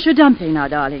finish your dumpling now,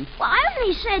 darling. Well, I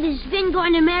only said, is Vin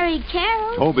going to marry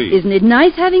Carol? Toby. Isn't it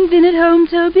nice having Vin at home,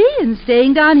 Toby, and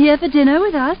staying down here for dinner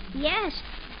with us? Yes.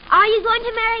 Are you going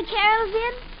to marry Carol,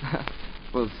 Vin?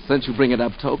 Well, since you bring it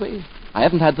up, Toby, I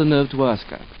haven't had the nerve to ask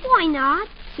her. Why not?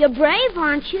 You're brave,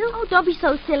 aren't you? Oh, don't be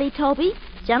so silly, Toby.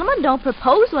 Gentlemen don't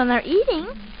propose when they're eating.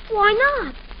 Why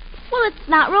not? Well, it's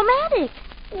not romantic.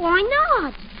 Why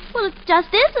not? Well, it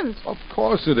just isn't. Of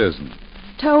course it isn't.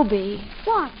 Toby.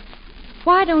 What?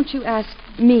 Why don't you ask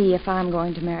me if I'm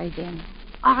going to marry Vin?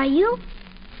 Are you?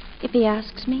 If he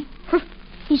asks me?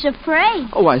 He's afraid.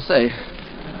 Oh, I say.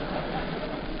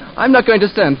 I'm not going to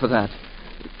stand for that.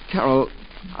 Carol,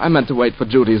 I meant to wait for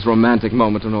Judy's romantic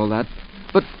moment and all that.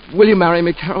 But will you marry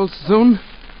me, Carol, soon?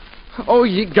 Oh,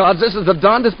 ye gods, this is the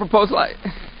darndest proposal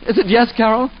Is it yes,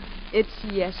 Carol? It's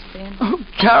yes, Vin. Oh,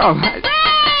 Carol.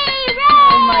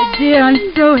 Oh, my dear,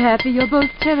 I'm so happy. You're both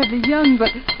terribly young, but...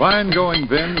 Fine going,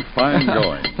 Vin. Fine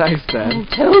going. Thanks, Dad. Oh,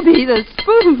 Toby, the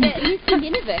spoon. Mr.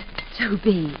 Miniver.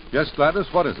 Toby. Yes, Gladys,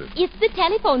 what is it? It's the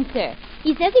telephone, sir.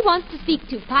 He says he wants to speak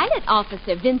to Pilot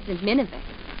Officer Vincent Miniver.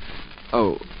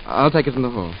 Oh, I'll take it in the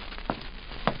hall.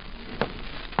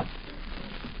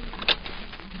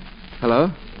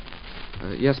 Hello?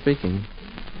 Yes, speaking.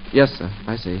 Yes, sir.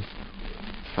 I see.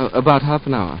 About half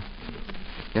an hour.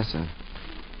 Yes, sir.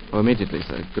 Oh, immediately,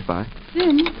 sir. Goodbye.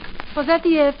 Vin, was that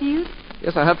the airfield?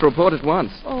 Yes, I have to report at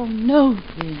once. Oh, no,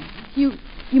 Vin. You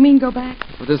mean go back?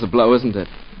 Well, this is a blow, isn't it?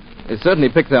 They certainly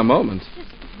picked their moment.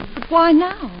 But why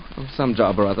now? Oh, some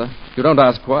job or other. You don't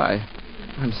ask why.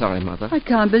 I'm sorry, Mother. I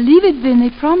can't believe it, Vin.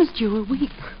 They promised you a week.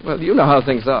 Well, you know how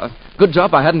things are. Good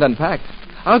job I hadn't unpacked.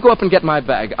 I'll go up and get my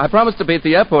bag. I promised to be at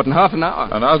the airport in half an hour.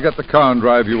 And I'll get the car and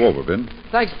drive you over, Vin.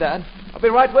 Thanks, Dad. I'll be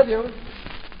right with you.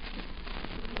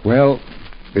 Well,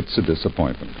 it's a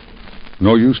disappointment.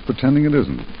 No use pretending it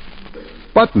isn't.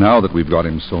 But now that we've got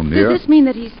him so near... Does this mean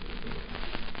that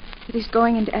he's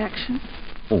going into action?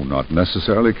 Oh, not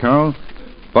necessarily, Carol.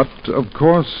 But, of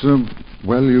course,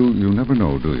 well, you never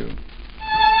know, do you?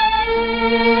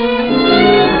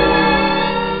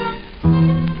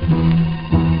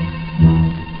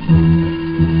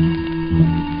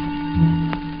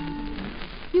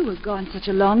 You were gone such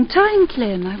a long time,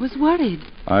 Clem. I was worried.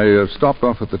 I stopped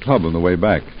off at the club on the way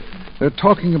back. They're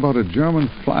talking about a German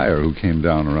flyer who came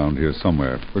down around here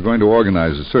somewhere. We're going to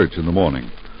organize a search in the morning.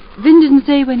 Vin didn't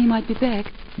say when he might be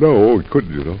back. No, it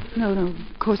couldn't, you know. No,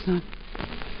 of course not.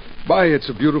 Bye, it's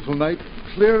a beautiful night.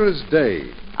 Clear as day.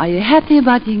 Are you happy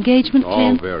about the engagement,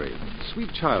 Clem? Oh, very.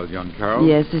 Sweet child, young Carol.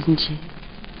 Yes, isn't she?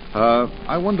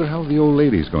 I wonder how the old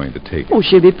lady's going to take it. Oh,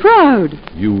 she'll be proud.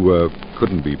 You,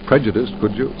 couldn't be prejudiced,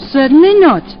 could you? Certainly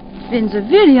not. Vin's a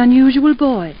very unusual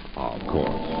boy. Oh, of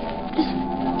course. Listen,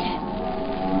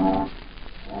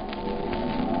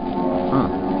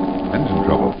 Engine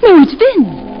trouble. No, it's Vin.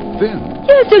 Vin?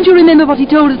 Yes, don't you remember what he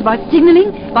told us about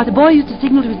signaling? About the boy who used to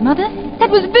signal to his mother? That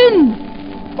was Vin.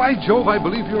 By Jove, I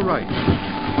believe you're right.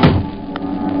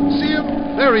 See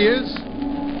him? There he is.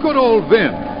 Good old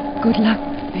Vin. Good luck,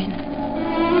 Vin.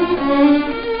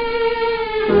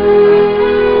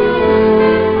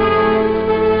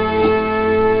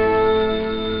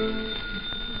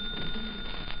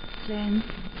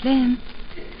 Clem.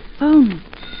 Phone.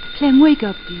 Clem, wake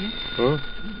up, dear. Huh?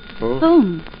 Oh.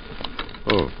 Phone.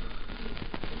 Oh.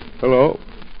 Hello?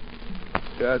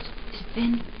 Yes. It's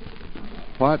Vin.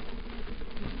 What?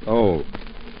 Oh,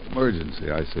 emergency,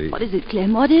 I see. What is it,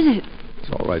 Clem? What is it? It's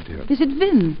all right, dear. Is it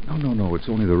Vin? No, it's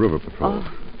only the river patrol.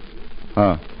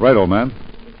 Oh. Right, old man.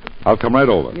 I'll come right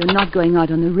over. You're not going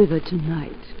out on the river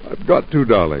tonight. I've got to,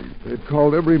 darling. They've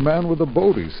called every man with a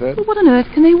boat, he said. Well, what on earth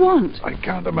can they want? I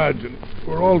can't imagine.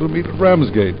 We're all to meet at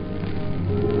Ramsgate.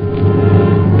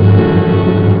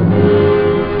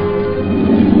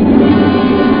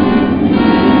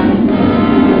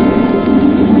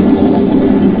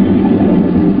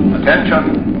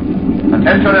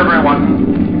 Attention,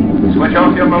 everyone. Switch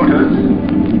off your motors.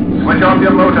 Switch off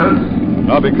your motors.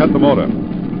 Nobby, cut the motor.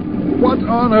 What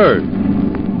on earth?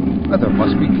 There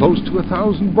must be close to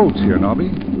 1,000 boats here,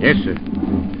 Nobby. Yes, sir.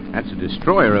 That's a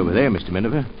destroyer over there, Mr.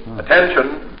 Miniver.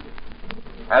 Attention.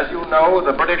 As you know,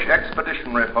 the British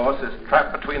Expeditionary Force is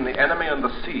trapped between the enemy and the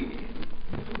sea.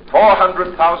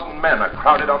 400,000 men are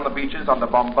crowded on the beaches under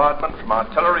bombardment from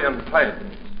artillery and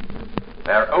planes.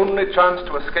 Their only chance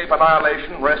to escape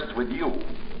annihilation rests with you.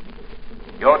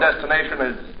 Your destination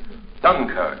is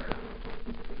Dunkirk.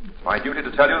 It's my duty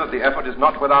to tell you that the effort is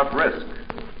not without risk.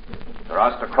 You're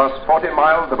asked to cross 40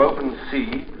 miles of open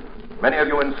sea, many of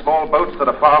you in small boats that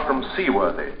are far from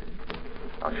seaworthy.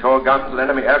 Our shore guns and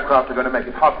enemy aircraft are going to make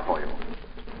it hot for you.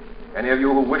 Any of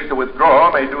you who wish to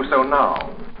withdraw may do so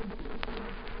now.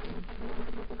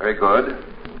 Very good.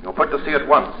 You'll put to sea at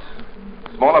once.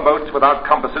 Smaller boats without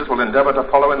compasses will endeavor to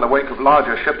follow in the wake of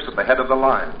larger ships at the head of the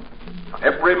line.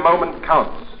 Every moment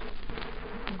counts.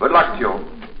 Good luck to you.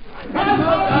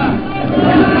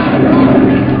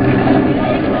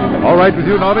 All right with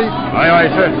you, Nobby? Aye,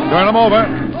 sir. Turn them over.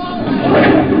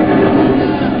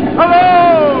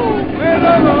 Hello!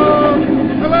 Hello!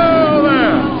 Hello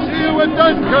there! See you in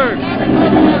Dunkirk!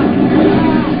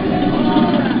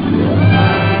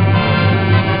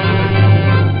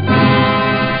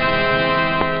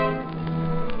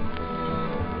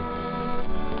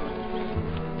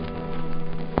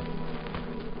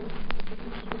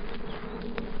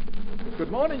 Good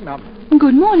morning, Mum.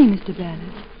 Good morning, Mr. Ballard.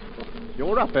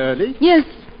 You're up early? Yes,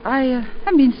 I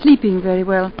haven't been sleeping very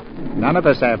well. None of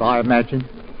us have, I imagine.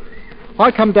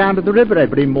 I come down to the river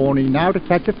every morning now to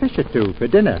catch a fish or two for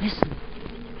dinner. Listen.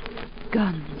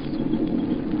 Guns.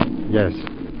 Yes.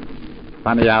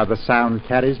 Funny how the sound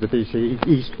carries with this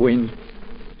east wind.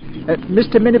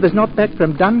 Mr. Miniver's not back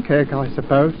from Dunkirk, I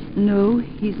suppose? No,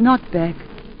 he's not back.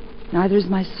 Neither is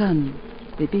my son.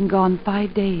 They've been gone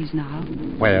 5 days now.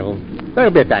 Well,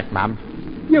 they'll be back, Mum.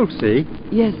 You'll see.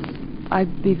 Yes,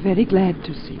 I'd be very glad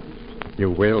to see.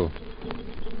 You will.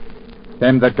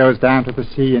 Them that goes down to the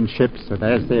sea in ships and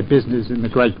has their business in the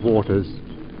great waters.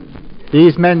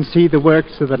 These men see the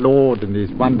works of the Lord and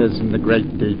his wonders in the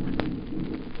great deep.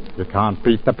 You can't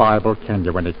beat the Bible, can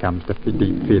you, when it comes to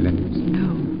deep feelings?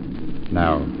 No.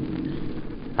 No.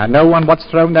 And no one what's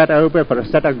thrown that over for a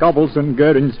set of gobbles and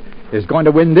gurns is going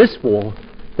to win this war.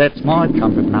 That's my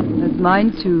comfort, Mum. That's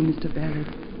mine too, Mr.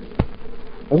 Ballard.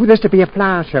 Oh, there's to be a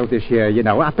flower show this year, you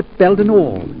know, up at Belden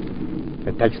Hall.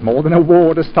 It takes more than a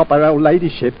war to stop her old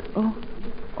ladyship. Oh,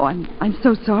 I'm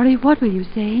so sorry. What were you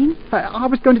saying? I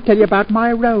was going to tell you about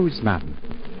my rose, Mum.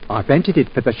 I've entered it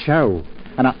for the show,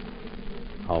 and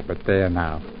Oh, but there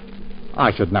now.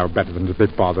 I should know better than to be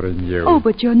bothering you. Oh,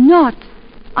 but you're not.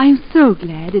 I'm so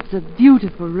glad. It's a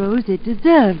beautiful rose. It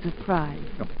deserves a prize.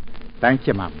 Oh, thank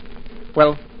you, Mum.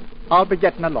 Well, I'll be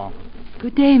getting along.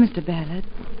 Good day, Mr. Ballard.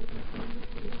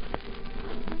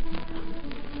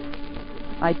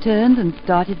 I turned and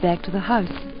started back to the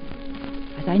house.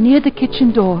 As I neared the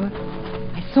kitchen door,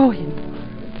 I saw him.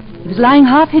 He was lying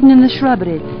half hidden in the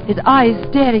shrubbery, his eyes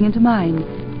staring into mine.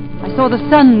 I saw the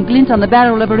sun glint on the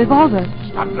barrel of a revolver.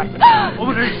 Stop like that.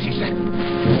 Over there, she said.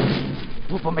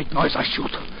 Whoever make noise, I shoot.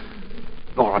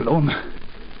 You're alone.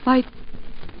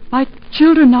 My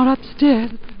children are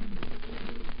upstairs.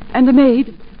 And the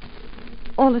maid,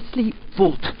 all asleep.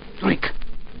 Food, drink.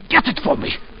 Get it for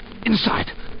me.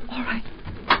 Inside. All right.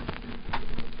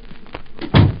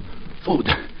 Food.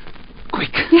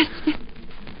 Quick. Yes.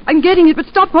 I'm getting it, but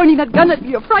stop pointing that gun at me.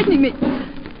 You're frightening me.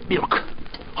 Milk.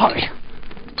 Hurry.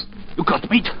 You got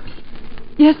meat?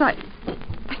 Yes, I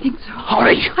think so.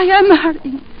 Hurry. I am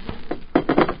hurrying.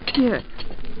 Here.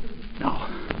 Now,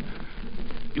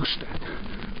 you stand.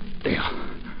 There.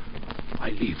 I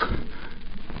leave.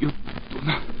 You do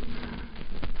not.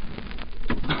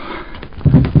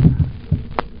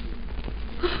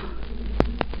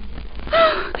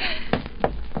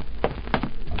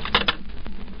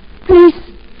 Please.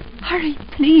 Hurry,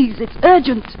 please. It's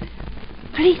urgent.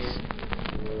 Please.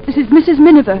 This is Mrs.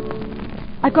 Miniver.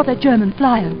 I've got that German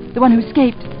flyer, the one who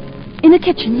escaped. In the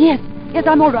kitchen, yes. Yes,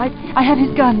 I'm all right. I have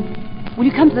his gun. Will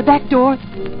you come to the back door?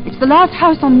 It's the last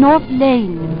house on North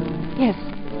Lane. Yes.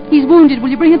 He's wounded. Will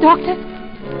you bring a doctor?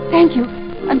 Thank you.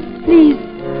 And please,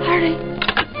 hurry.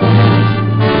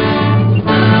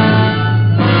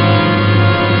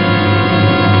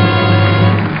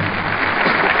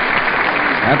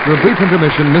 After a brief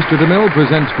intermission, Mr. DeMille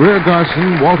presents Greer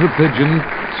Garson, Walter Pidgeon,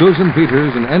 Susan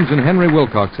Peters, and Ensign Henry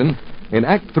Wilcoxon in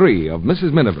Act 3 of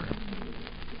Mrs. Miniver.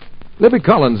 Libby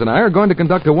Collins and I are going to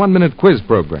conduct a 1-minute quiz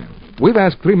program. We've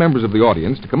asked 3 members of the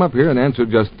audience to come up here and answer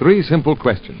just 3 simple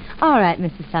questions. All right,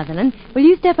 Mrs. Sutherland. Will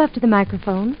you step up to the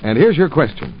microphone? And here's your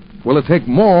question. Will it take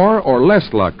more or less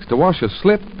Lux to wash a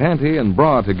slip, panty, and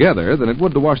bra together than it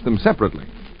would to wash them separately?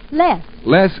 Less.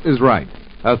 Less is right.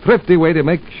 A thrifty way to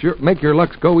make your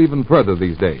Lux go even further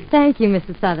these days. Thank you,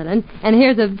 Mrs. Sutherland. And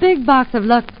here's a big box of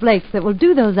Lux Flakes that will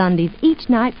do those undies each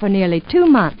night for nearly 2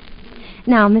 months.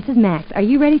 Now, Mrs. Max, are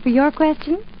you ready for your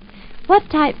question? What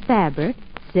type fabric,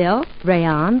 silk,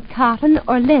 rayon, cotton,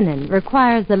 or linen,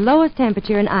 requires the lowest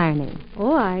temperature in ironing?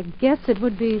 Oh, I guess it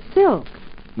would be silk.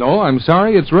 No, I'm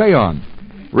sorry, it's rayon.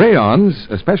 Rayons,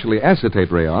 especially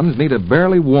acetate rayons, need a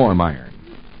barely warm iron.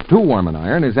 Too warm an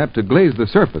iron is apt to glaze the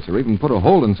surface or even put a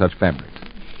hole in such fabrics.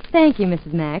 Thank you,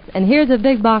 Mrs. Max. And here's a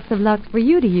big box of Lux for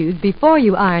you to use before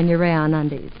you iron your rayon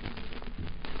undies.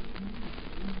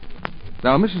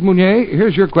 Now, Mrs. Mounier,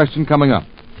 here's your question coming up.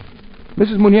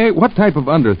 Mrs. Mounier, what type of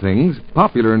underthings,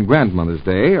 popular in Grandmother's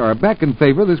Day, are back in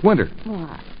favor this winter?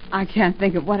 Well, I can't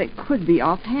think of what it could be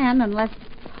offhand unless...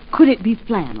 Could it be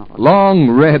flannel?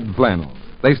 Long red flannels.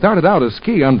 They started out as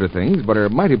ski underthings, but are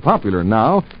mighty popular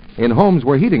now in homes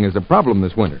where heating is a problem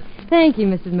this winter. Thank you,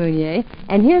 Mrs. Mounier.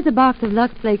 And here's a box of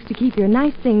Lux Flakes to keep your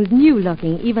nice things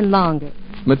new-looking even longer.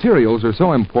 Materials are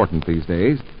so important these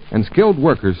days, and skilled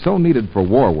workers so needed for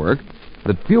war work,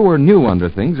 that fewer new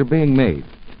underthings are being made.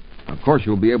 Of course,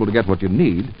 you'll be able to get what you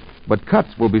need, but cuts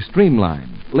will be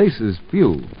streamlined, laces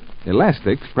few,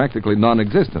 elastics practically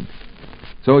non-existent.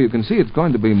 So you can see it's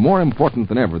going to be more important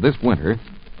than ever this winter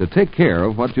to take care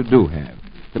of what you do have,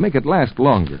 to make it last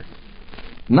longer.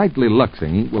 Nightly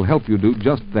Luxing will help you do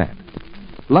just that.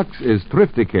 Lux is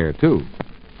thrifty care, too.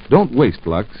 Don't waste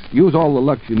Lux. Use all the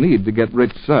Lux you need to get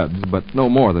rich suds, but no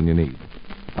more than you need.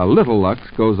 A little Lux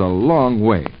goes a long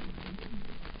way.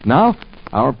 Now,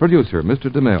 our producer, Mr.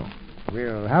 DeMille.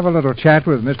 We'll have a little chat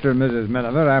with Mr. and Mrs.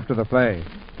 Miniver after the play.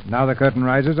 Now the curtain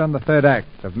rises on the 3rd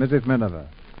act of Mrs. Miniver,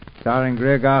 starring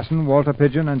Greer Garson, Walter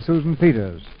Pidgeon, and Susan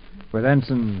Peters, with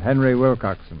Ensign Henry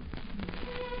Wilcoxon.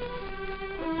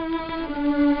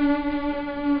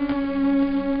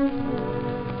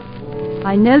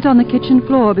 I knelt on the kitchen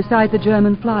floor beside the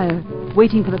German flyer,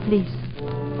 waiting for the police.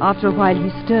 After a while, he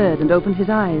stirred and opened his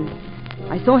eyes.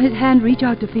 I saw his hand reach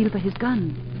out to feel for his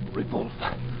gun.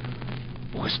 Revolver.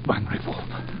 Where's my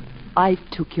revolver? I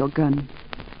took your gun.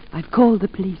 I've called the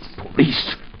police.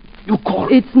 Police? You call...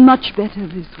 It's much better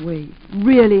this way.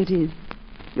 Really it is.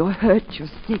 You're hurt, you're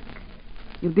sick.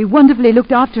 You'll be wonderfully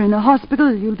looked after in the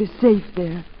hospital. You'll be safe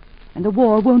there. And the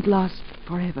war won't last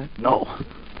forever. No.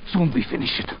 Soon we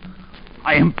finish it.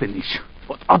 I am finished.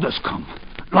 But others come.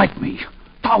 Like me.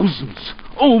 Thousands.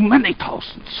 Oh, many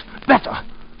thousands. Better.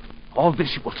 All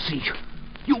this you will see.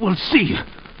 You will see.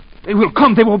 They will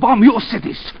come. They will bomb your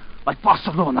cities. Like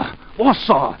Barcelona,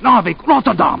 Warsaw, Narvik,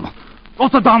 Rotterdam.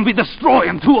 Rotterdam we destroy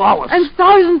in 2 hours. And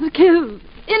thousands killed.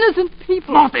 Innocent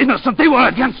people. Not innocent. They were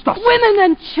against us. Women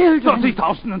and children.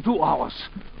 30,000 in 2 hours.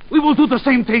 We will do the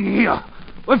same thing here.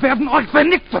 Wir werden euch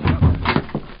vernichten.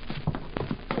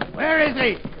 Where is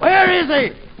he? Where is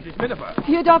he? Mrs. Miniver.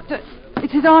 Here, Doctor.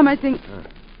 It's his arm, I think.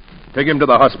 Take him to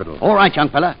the hospital. All right, young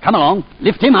fella. Come along.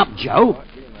 Lift him up, Joe.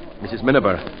 Mrs.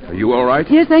 Miniver, are you all right?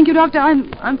 Yes, thank you, Doctor.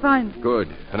 I'm fine. Good.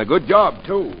 And a good job,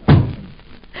 too.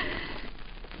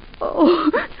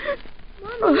 Oh.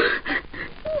 Mommy,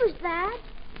 who was that?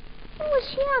 Who was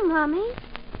here, Mommy?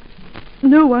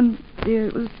 No one, dear.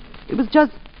 It was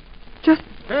just...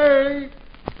 Hey!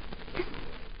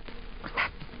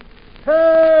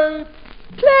 Hey!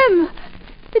 Clem!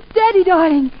 It's Daddy,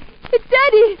 darling. It's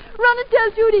Daddy. Run and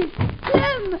tell Judy.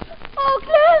 Clem! Oh,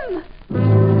 Clem!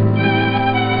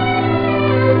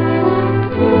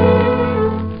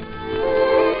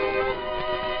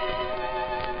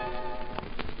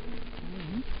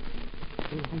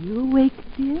 Are you awake,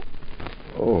 dear?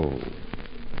 Oh,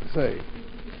 say,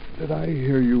 did I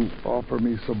hear you offer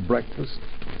me some breakfast?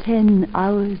 10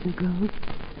 hours ago.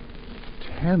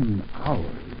 10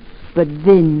 hours? But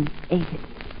Vin ate it.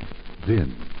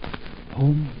 Vin?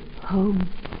 Home? Home.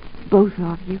 Both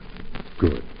of you.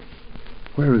 Good.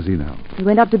 Where is he now? He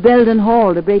went up to Belden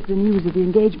Hall to break the news of the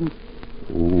engagement.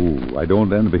 Oh, I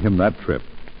don't envy him that trip.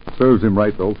 Serves him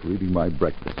right, though, for eating my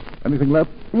breakfast. Anything left?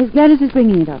 Miss Gladys is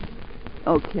bringing it up.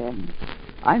 Oh, Clem,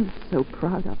 I'm so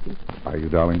proud of you. Are you,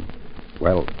 darling?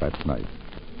 Well, that's nice.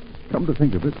 Come to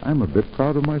think of it, I'm a bit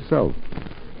proud of myself.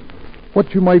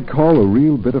 What you might call a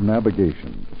real bit of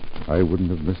navigation. I wouldn't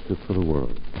have missed it for the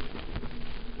world.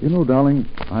 You know, darling,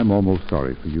 I'm almost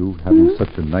sorry for you having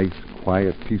such a nice,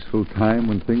 quiet, peaceful time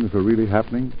when things are really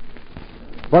happening.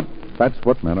 But that's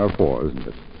what men are for, isn't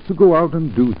it? To go out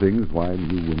and do things while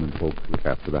you women folks look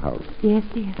after the house. Yes,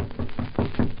 dear.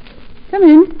 Come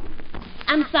in.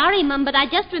 I'm sorry, Mum, but I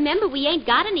just remember we ain't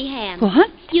got any ham. What?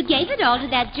 You gave it all to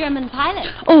that German pilot.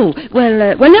 Oh,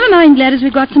 well, never mind, Gladys.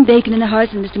 We've got some bacon in the house,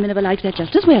 and Mr. Miniver likes that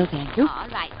just as well, thank you. All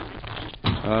right.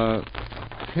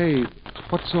 Hey,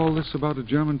 what's all this about a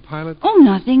German pilot? Oh,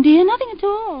 nothing, dear. Nothing at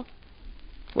all.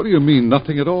 What do you mean,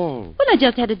 nothing at all? Well, I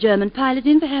just had a German pilot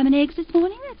in for ham and eggs this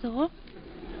morning, that's all.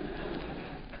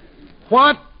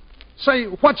 What? Say,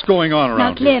 what's going on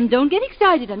around here? Now, Clem, don't get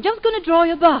excited. I'm just going to draw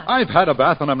your bath. I've had a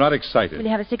bath and I'm not excited. Will you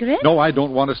have a cigarette? No, I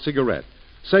don't want a cigarette.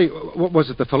 Say, what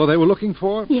was it, the fellow they were looking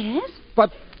for? Yes.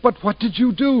 But what did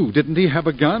you do? Didn't he have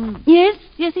a gun? Yes,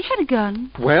 he had a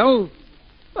gun. Well,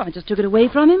 I just took it away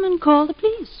from him and called the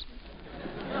police.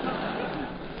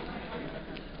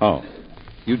 Oh,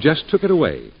 you just took it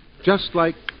away, just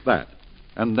like that.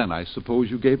 And then I suppose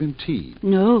you gave him tea.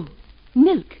 No,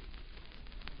 milk.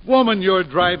 Woman, you're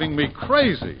driving me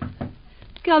crazy.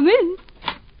 Come in.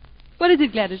 What is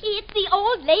it, Gladys? It's the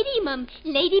old lady, Mum.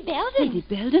 Lady Belden. Lady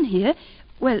Belden here?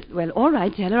 Well, all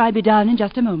right, tell her I'll be down in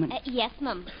just a moment. Yes,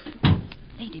 Mum.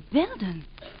 Lady Belden?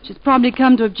 She's probably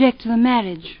come to object to the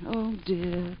marriage. Oh,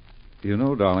 dear. You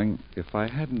know, darling, if I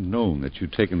hadn't known that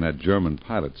you'd taken that German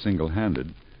pilot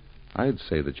single-handed, I'd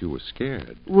say that you were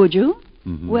scared. Would you?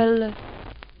 Mm-hmm. Well,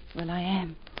 I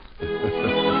am.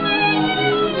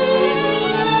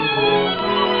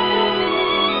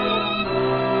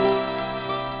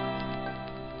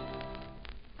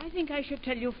 I think I should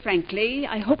tell you frankly,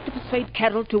 I hope to persuade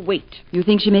Carol to wait. You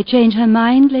think she may change her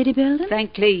mind, Lady Belden?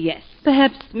 Frankly, yes.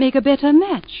 Perhaps make a better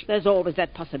match. There's always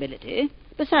that possibility.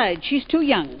 Besides, she's too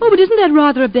young. Oh, but isn't that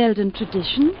rather a Belden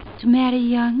tradition, to marry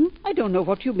young? I don't know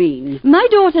what you mean. My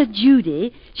daughter,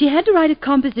 Judy, she had to write a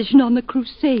composition on the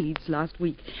Crusades last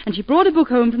week, and she brought a book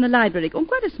home from the library,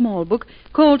 quite a small book,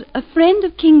 called A Friend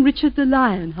of King Richard the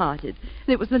Lionhearted. And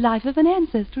it was the life of an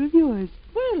ancestor of yours.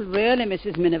 Well, really,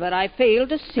 Mrs. Miniver, I fail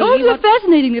to see Oh, it's a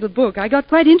fascinating little book. I got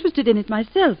quite interested in it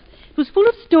myself. It was full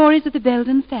of stories of the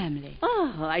Belden family.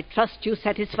 Oh, I trust you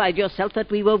satisfied yourself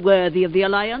that we were worthy of the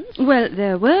alliance. Well,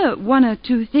 there were one or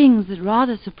two things that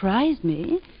rather surprised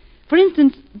me. For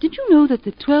instance, did you know that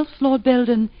the 12th Lord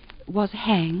Belden was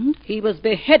hanged? He was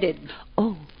beheaded.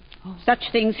 Oh.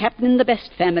 Such things happen in the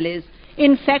best families.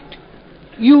 In fact,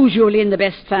 usually in the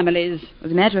best families.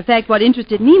 As a matter of fact, what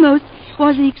interested me most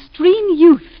was the extreme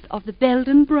youth of the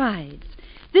Belden brides.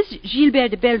 This Gilbert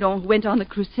de Beldon, who went on the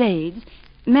Crusades,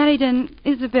 married an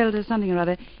Isabel something or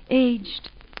other, aged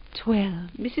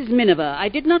 12. Mrs. Miniver, I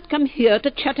did not come here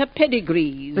to chatter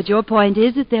pedigrees. But your point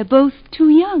is that they're both too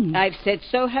young. I've said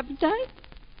so, haven't I?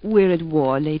 We're at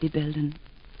war, Lady Belden.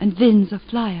 And Vin's a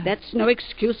flyer. That's no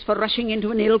excuse for rushing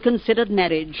into an ill-considered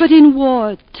marriage. But in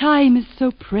war, time is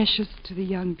so precious to the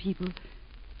young people.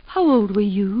 How old were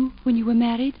you when you were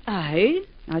married? I?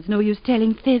 Now, it's no use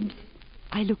telling fibs.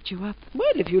 I looked you up.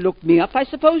 Well, if you looked me up, I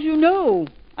suppose you know.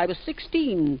 I was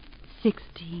 16.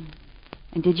 16.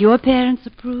 And did your parents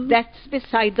approve? That's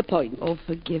beside the point. Oh,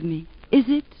 forgive me. Is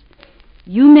it?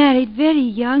 You married very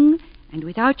young and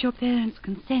without your parents'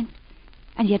 consent.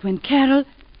 And yet when Carol...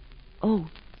 Oh,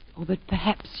 but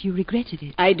perhaps you regretted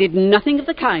it. I did nothing of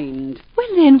the kind.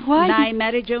 Well, then why... My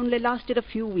marriage only lasted a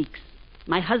few weeks.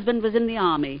 My husband was in the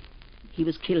army. He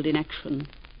was killed in action.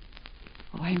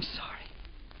 Oh, I'm sorry.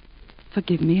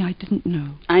 Forgive me, I didn't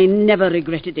know. I never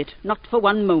regretted it, not for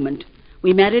one moment.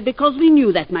 We married because we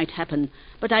knew that might happen.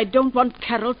 But I don't want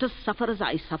Carol to suffer as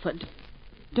I suffered.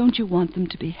 Don't you want them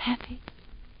to be happy?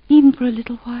 Even for a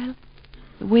little while?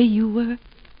 The way you were?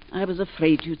 I was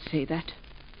afraid you'd say that.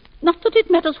 Not that it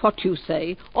matters what you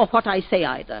say, or what I say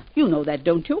either. You know that,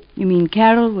 don't you? You mean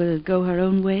Carol will go her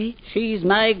own way? She's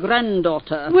my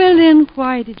granddaughter. Well, then,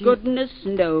 why did you... Goodness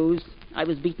knows. I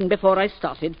was beaten before I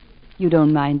started. You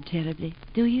don't mind terribly,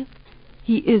 do you?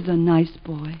 He is a nice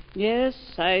boy. Yes,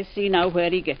 I see now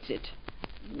where he gets it.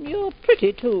 You're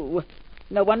pretty, too.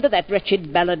 No wonder that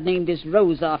wretched Ballard named his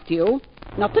Rose after you.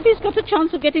 Not that he's got a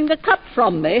chance of getting the cup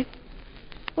from me.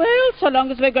 Well, so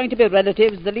long as we're going to be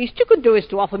relatives, the least you could do is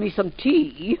to offer me some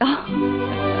tea.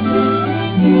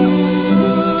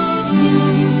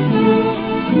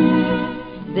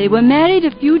 They were married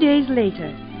a few days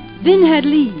later. Vin had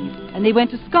leave, and they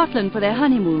went to Scotland for their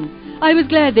honeymoon. I was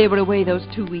glad they were away those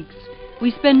 2 weeks.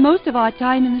 We spent most of our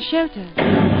time in the shelter.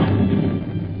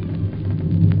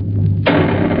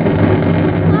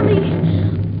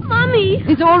 Mommy!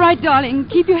 It's all right, darling.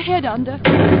 Keep your head under.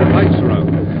 Lights are out.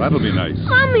 That'll be nice.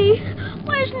 Mommy!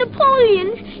 Where's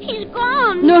Napoleon? He's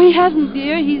gone. No, he hasn't,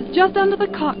 dear. He's just under the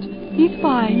cot. He's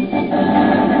fine.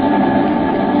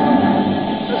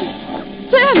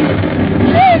 Sam!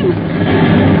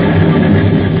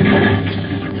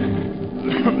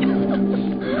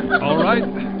 All right?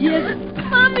 Yes.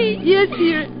 Mommy! Yes,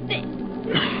 dear.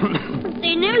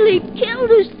 They nearly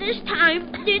killed us this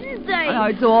time, didn't they? Oh,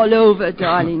 it's all over,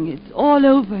 darling. It's all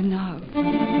over now.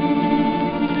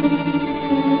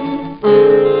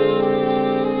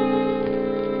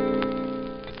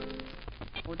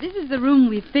 Well, this is the room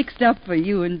we fixed up for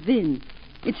you and Vin.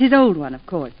 It's his old one, of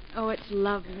course. Oh, it's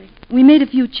lovely. We made a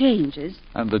few changes.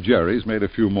 And the Jerry's made a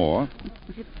few more.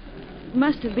 It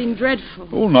must have been dreadful.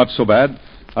 Oh, not so bad.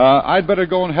 I'd better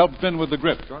go and help Vin with the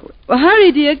grip. Well,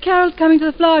 hurry, dear. Carol's coming to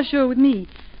the flower show with me.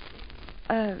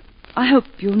 I hope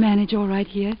you'll manage all right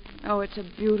here. Oh, it's a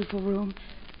beautiful room.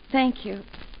 Thank you.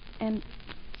 And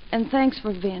thanks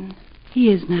for Vin. He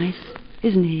is nice,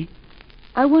 isn't he?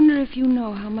 I wonder if you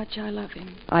know how much I love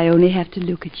him. I only have to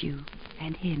look at you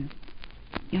and him.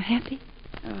 You're happy?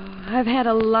 Oh, I've had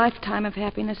a lifetime of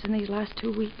happiness in these last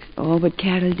 2 weeks. Oh, but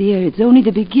Carol, dear, it's only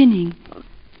the beginning.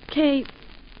 Kay,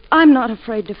 I'm not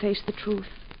afraid to face the truth.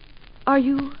 Are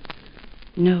you?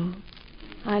 No.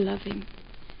 I love him.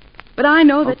 But I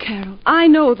know that... Carol. I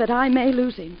know that I may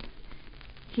lose him.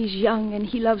 He's young and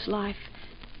he loves life.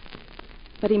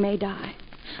 But he may die.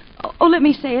 Oh, let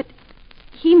me say it.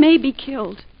 He may be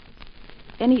killed.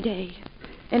 Any day.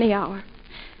 Any hour.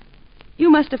 You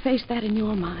must have faced that in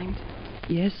your mind.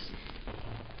 Yes,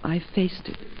 I faced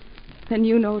it. Then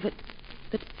you know that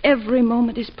every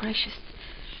moment is precious.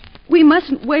 We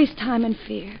mustn't waste time in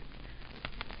fear.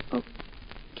 Oh,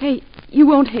 Kate, you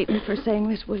won't hate me for saying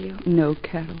this, will you? No,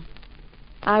 Carol.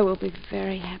 I will be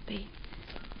very happy.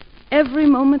 Every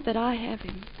moment that I have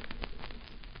him.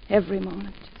 Every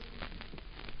moment.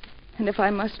 And if I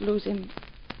must lose him,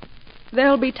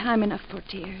 there'll be time enough for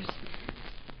tears.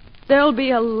 There'll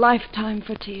be a lifetime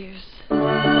for tears.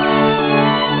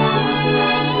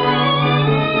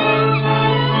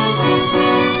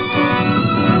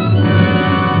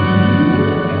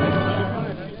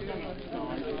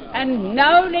 And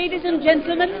now, ladies and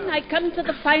gentlemen, I come to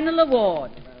the final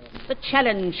award. The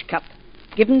Challenge Cup,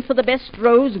 given for the best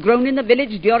rose grown in the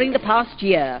village during the past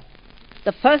year.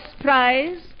 The first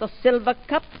prize, the Silver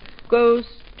Cup, goes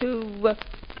to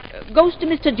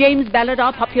Mr. James Ballard,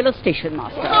 our popular station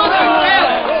master.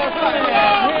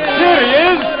 There he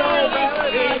is!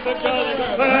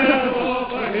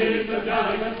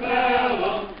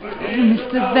 Oh,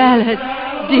 Mr. Ballard.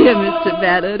 Dear Mr.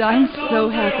 Ballard, I'm so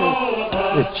happy.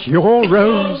 It's your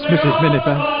rose, Mrs.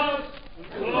 Miniver.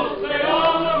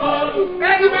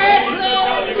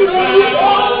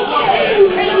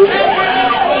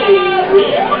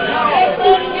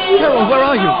 Carol, where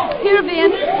are you? Here,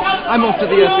 Vin. I'm off to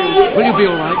the airfield. Will you be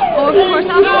all right? Oh, of course.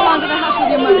 I'll go on to the house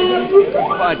with your mother.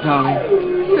 Goodbye, darling.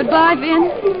 Goodbye, Vin.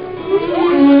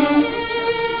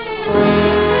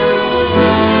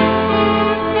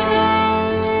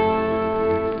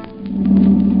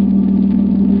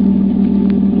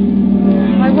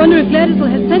 I wonder if Gladys will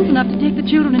have sense enough to take the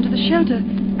children into the shelter.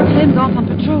 Clem's off on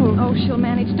patrol. Oh, she'll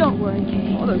manage. Don't worry,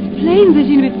 Kay. Oh, those planes, they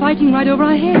seem to be fighting right over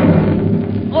our heads.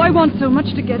 Oh, I want so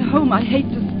much to get home. I hate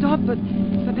to stop, but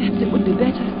perhaps it would be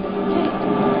better.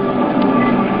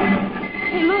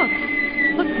 Hey, look.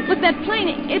 Look, that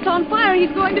plane. It's on fire.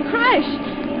 He's going to crash.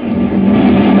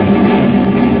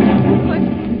 Oh,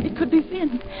 it could be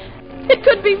Finn. It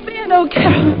could be Finn. No,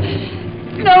 Carol.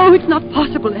 No, it's not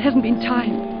possible. There hasn't been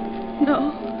time.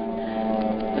 No.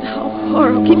 But how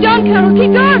horrible. Keep on, Carol.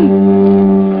 Keep on.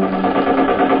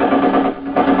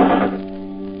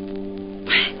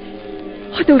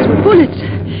 Oh, those were bullets.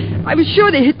 I was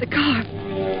sure they hit the car.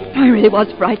 I really was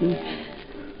frightened.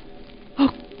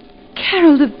 Oh,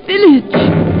 Carol, the village.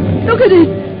 Look at it.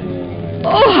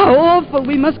 Oh, how awful.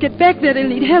 We must get back there. They'll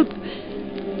need help.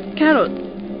 Carol.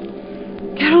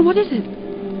 Carol, what is it?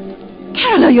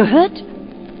 Carol, are you hurt?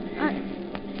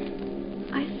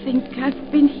 I think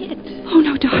I've been hit. Oh,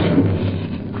 no, darling.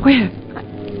 Where?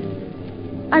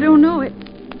 I don't know.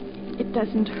 It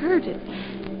doesn't hurt.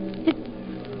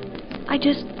 I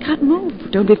just can't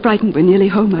move. Don't be frightened. We're nearly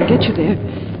home. I'll get you there.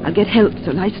 I'll get help,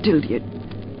 so lie still, dear.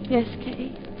 Yes,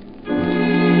 Kay.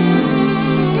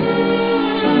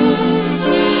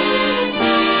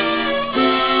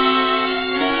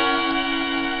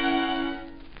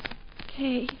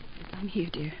 Kay. I'm here,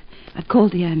 dear. I've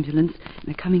called the ambulance, and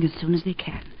they're coming as soon as they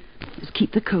can. Just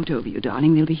keep the coat over you,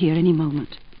 darling. They'll be here any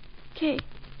moment. Kay,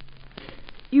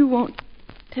 you won't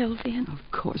tell Vin? Of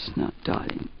course not,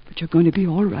 darling. But you're going to be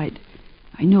all right.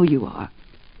 I know you are.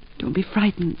 Don't be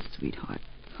frightened, sweetheart.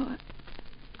 Oh,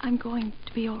 I'm going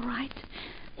to be all right.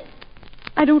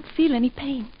 I don't feel any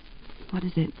pain. What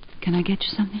is it? Can I get you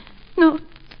something? No.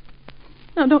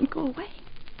 No, don't go away.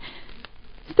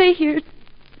 Stay here.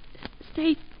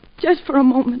 Stay just for a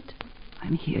moment.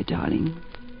 I'm here, darling.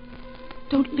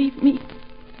 Don't leave me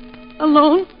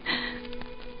alone.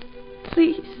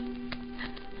 Please.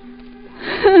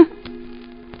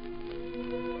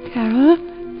 Carol?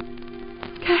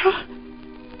 Carol?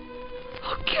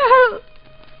 Oh, Carol!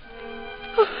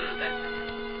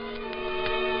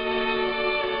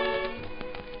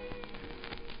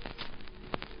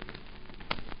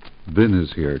 Vin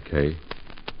is here, Kay.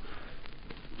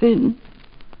 Vin?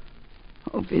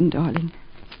 Oh, Vin, darling.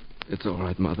 It's all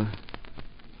right, Mother.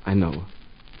 I know.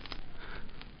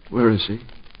 Where is she?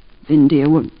 Vin, dear,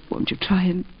 won't you try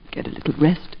and get a little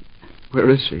rest? Where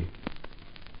is she?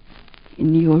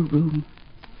 In your room.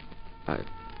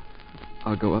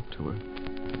 I'll go up to her.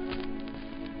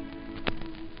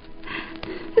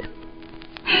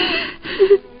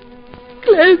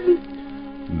 Clem.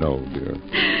 No, dear.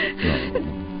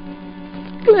 No.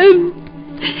 Clem.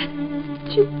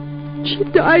 She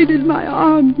died in my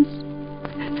arms.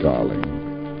 Darling.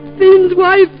 Vin's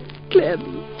wife, Clem.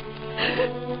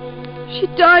 She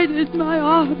died in my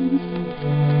arms.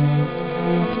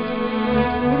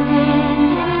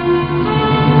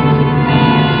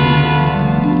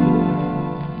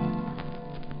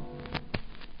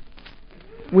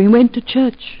 We went to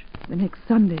church the next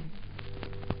Sunday.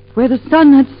 Where the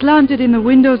sun had slanted in the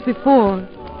windows before,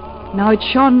 now it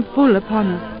shone full upon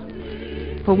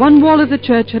us. For one wall of the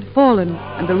church had fallen,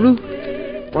 and the roof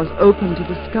was open to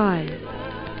the sky.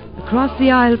 Across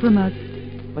the aisle from us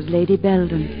was Lady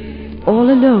Belden, all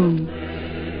alone,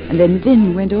 and then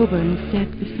Vin went over and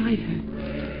sat beside her.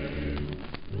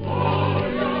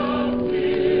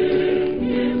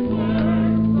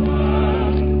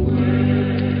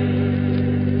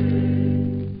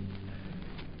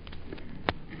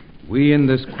 We in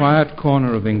this quiet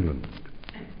corner of England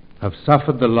have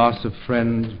suffered the loss of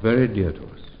friends very dear to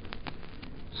us.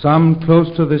 Some close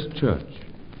to this church.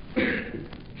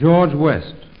 George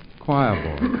West, choir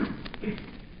boy.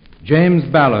 James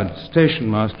Ballard,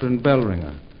 station master and bell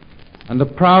ringer. And the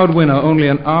proud winner only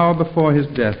an hour before his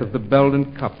death of the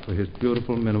Belden Cup for his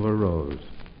beautiful Miniver Rose.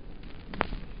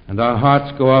 And our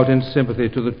hearts go out in sympathy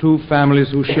to the two families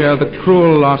who share the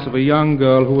cruel loss of a young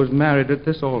girl who was married at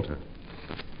this altar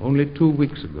only 2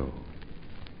 weeks ago.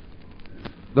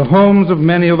 The homes of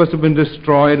many of us have been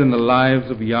destroyed and the lives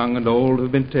of young and old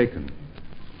have been taken.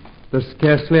 There's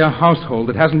scarcely a household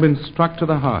that hasn't been struck to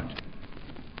the heart.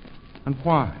 And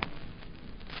why?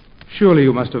 Surely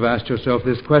you must have asked yourself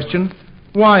this question.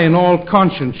 Why, in all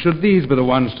conscience, should these be the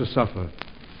ones to suffer?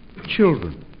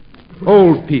 Children,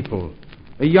 old people,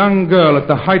 a young girl at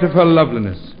the height of her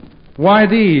loveliness. Why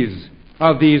these?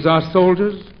 Are these our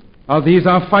soldiers? Are these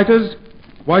our fighters?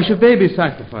 Why should they be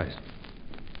sacrificed?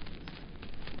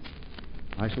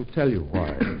 I shall tell you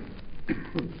why.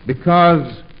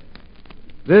 Because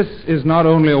this is not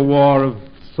only a war of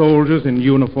soldiers in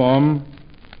uniform,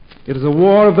 it is a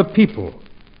war of the people,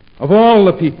 of all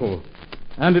the people,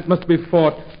 and it must be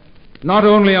fought not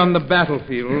only on the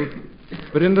battlefield,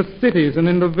 but in the cities and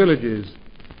in the villages,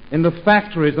 in the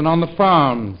factories and on the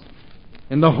farms,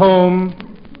 in the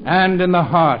home and in the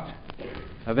heart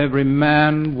of every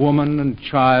man, woman, and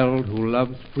child who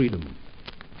loves freedom.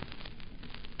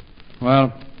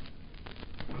 Well,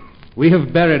 we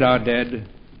have buried our dead,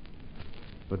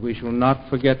 but we shall not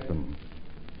forget them.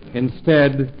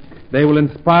 Instead, they will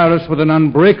inspire us with an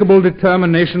unbreakable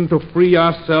determination to free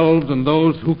ourselves and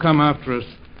those who come after us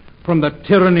from the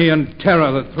tyranny and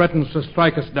terror that threatens to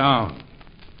strike us down.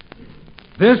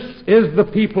 This is the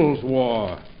people's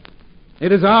war.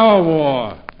 It is our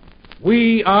war.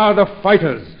 We are the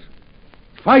fighters.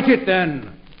 Fight it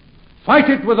then. Fight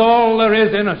it with all there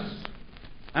is in us.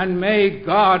 And may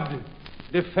God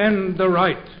defend the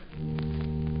right.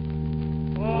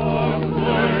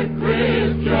 Onward,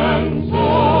 Christian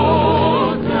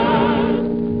soldiers,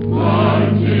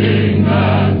 marching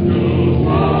and to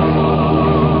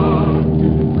war,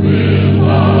 with a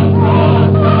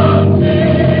cross and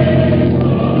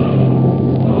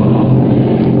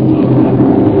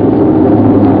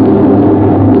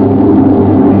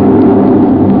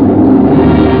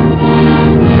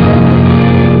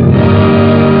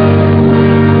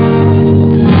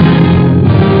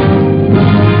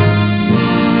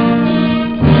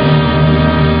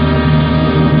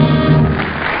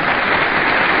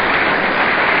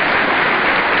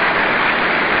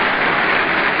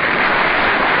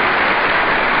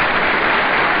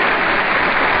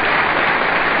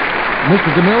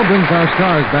Mr. DeMille brings our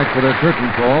stars back for their curtain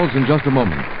calls in just a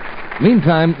moment.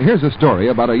 Meantime, here's a story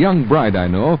about a young bride I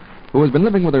know who has been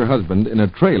living with her husband in a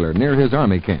trailer near his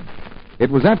army camp. It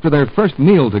was after their first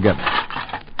meal together.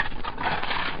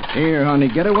 Here, honey,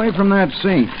 get away from that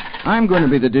sink. I'm going to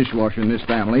be the dishwasher in this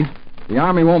family. The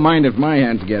Army won't mind if my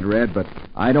hands get red, but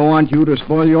I don't want you to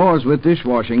spoil yours with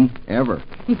dishwashing, ever.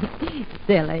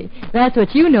 Silly. That's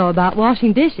what you know about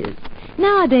washing dishes.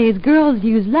 Nowadays, girls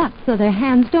use Lux so their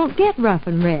hands don't get rough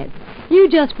and red. You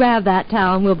just grab that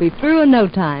towel and we'll be through in no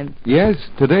time. Yes,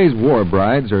 today's war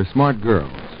brides are smart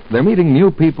girls. They're meeting new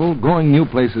people, going new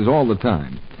places all the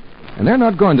time. And they're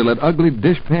not going to let ugly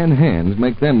dishpan hands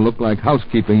make them look like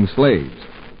housekeeping slaves.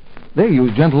 They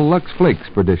use gentle Lux Flakes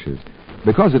for dishes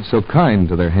because it's so kind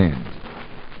to their hands.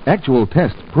 Actual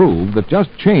tests prove that just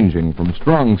changing from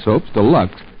strong soaps to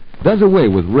Lux does away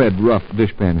with red, rough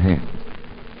dishpan hands.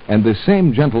 And this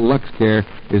same gentle Lux care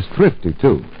is thrifty,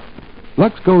 too.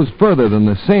 Lux goes further than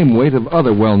the same weight of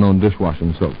other well-known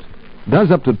dishwashing soaps.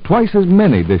 Does up to twice as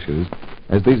many dishes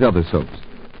as these other soaps.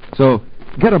 So,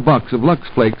 get a box of Lux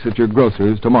Flakes at your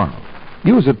grocer's tomorrow.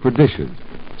 Use it for dishes.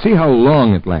 See how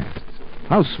long it lasts.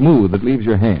 How smooth it leaves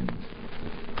your hands.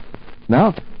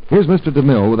 Now, here's Mr.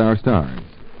 DeMille with our stars.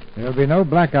 There'll be no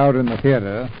blackout in the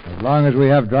theater as long as we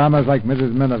have dramas like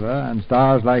Mrs. Miniver and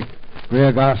stars like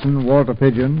Greer Garson, Walter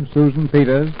Pidgeon, Susan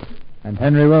Peters, and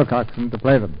Henry Wilcoxon to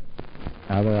play them.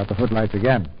 Now they're at the footlights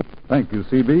again. Thank you,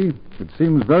 C.B. It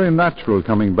seems very natural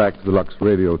coming back to the Lux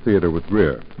Radio Theater with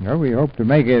Greer. Well, we hope to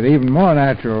make it even more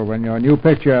natural when your new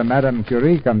picture, Madame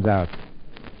Curie, comes out.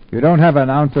 You don't have an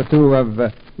ounce or two of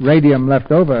radium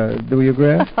left over, do you,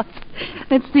 Greer?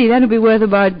 Let's see, that'll be worth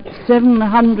about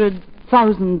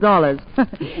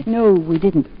 $700,000. No, we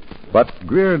didn't. But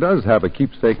Greer does have a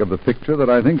keepsake of the picture that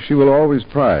I think she will always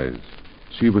prize.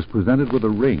 She was presented with a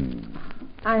ring.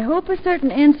 I hope a certain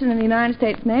ensign in the United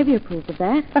States Navy approved of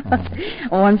that.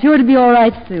 Oh, I'm sure it'll be all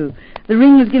right, Sue. The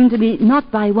ring was given to me not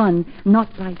by one, not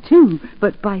by two,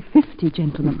 but by 50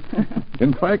 gentlemen.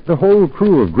 In fact, the whole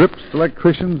crew of grips,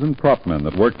 electricians, and prop men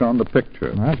that worked on the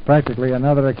picture. Well, that's practically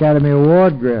another Academy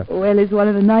Award, Greer. Well, it's one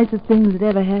of the nicest things that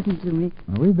ever happened to me.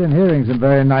 Well, we've been hearing some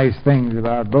very nice things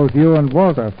about both you and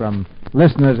Walter from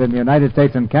listeners in the United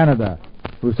States and Canada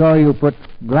who saw you put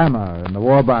glamour in the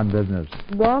war bond business.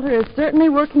 Walter is certainly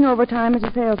working overtime as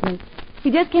a salesman.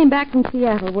 He just came back from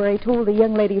Seattle, where he told the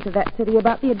young ladies of that city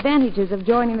about the advantages of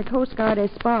joining the Coast Guard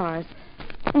as spars.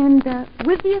 And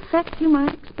with the effect you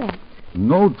might expect.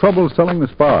 No trouble selling the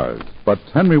spars, but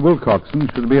Henry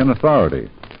Wilcoxon should be an authority.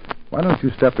 Why don't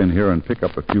you step in here and pick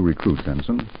up a few recruits,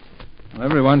 Ensign? Well,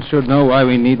 everyone should know why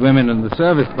we need women in the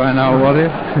service by now, Wally.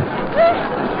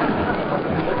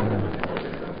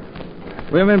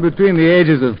 Women between the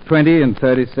ages of 20 and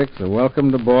 36 are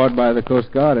welcomed aboard by the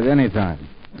Coast Guard at any time.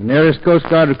 The nearest Coast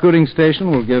Guard recruiting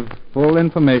station will give full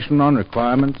information on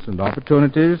requirements and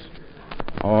opportunities,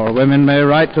 or women may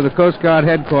write to the Coast Guard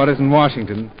headquarters in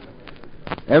Washington.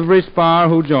 Every spar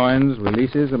who joins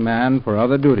releases a man for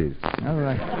other duties. All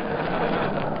right.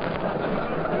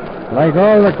 Like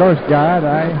all the Coast Guard,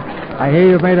 I hear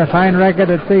you've made a fine record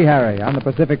at sea, Harry, on the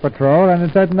Pacific Patrol and in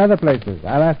certain other places.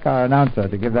 I'll ask our announcer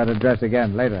to give that address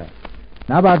again later.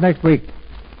 Now about next week.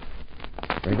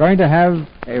 We're going to have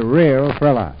a real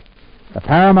thriller. The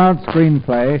Paramount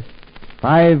screenplay,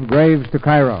 5 Graves to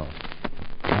Cairo.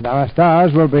 And our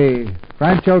stars will be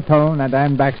Francho Tone and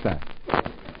Anne Baxter.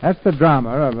 That's the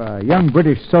drama of a young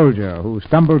British soldier who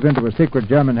stumbles into a secret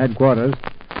German headquarters,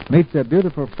 meets a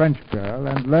beautiful French girl,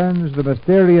 and learns the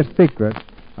mysterious secret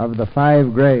of the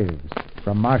 5 Graves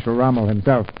from Marshal Rommel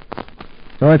himself.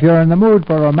 So if you're in the mood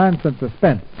for romance and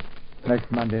suspense,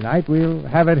 next Monday night we'll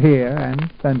have it here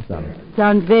and then some.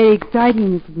 Sounds very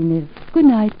exciting, Mr. Miller. Good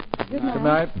night. Good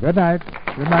night. Good night.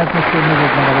 Good night, Mr. and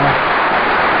Mrs. Miller.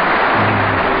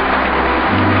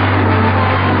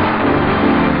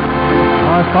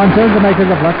 Our sponsors, the makers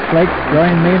of Lux Flakes,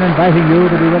 join me in inviting you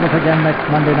to be with us again next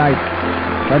Monday night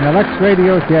when the Lux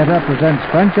Radio Theater presents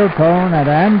Francho Tone and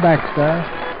Anne Baxter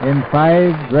in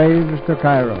 5 Graves to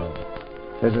Cairo.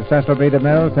 This is Cecil B.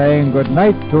 DeMille saying good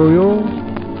night to you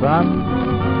from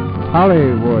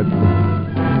Hollywood.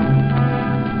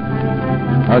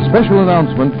 A special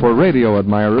announcement for radio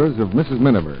admirers of Mrs.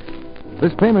 Miniver.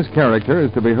 This famous character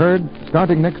is to be heard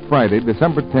starting next Friday,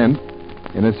 December 10th,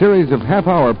 in a series of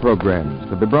half-hour programs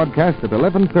to be broadcast at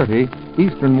 11:30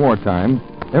 Eastern Wartime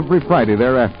every Friday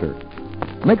thereafter.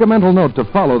 Make a mental note to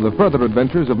follow the further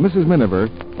adventures of Mrs. Miniver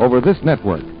over this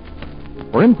network.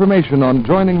 For information on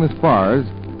joining the Spars,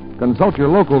 consult your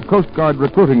local Coast Guard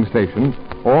recruiting station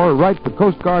or write to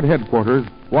Coast Guard Headquarters,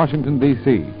 Washington,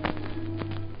 D.C.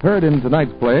 Heard in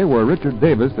tonight's play were Richard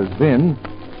Davis as Vin,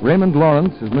 Raymond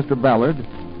Lawrence as Mr. Ballard,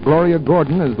 Gloria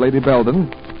Gordon as Lady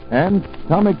Belden, and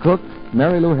Tommy Cook,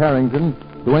 Mary Lou Harrington,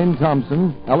 Dwayne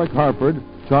Thompson, Alec Harford,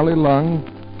 Charlie Lung,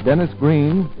 Dennis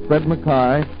Green, Fred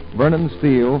Mackay, Vernon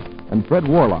Steele, and Fred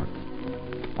Warlock.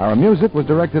 Our music was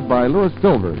directed by Louis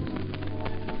Silvers.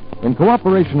 In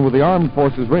cooperation with the Armed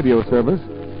Forces Radio Service,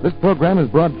 this program is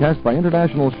broadcast by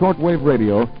International Shortwave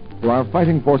Radio to our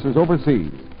fighting forces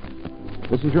overseas.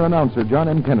 This is your announcer, John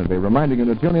M. Kennedy, reminding you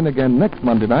to tune in again next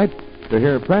Monday night to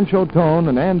hear Francho Tone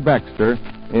and Anne Baxter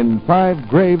in 5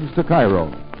 Graves to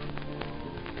Cairo.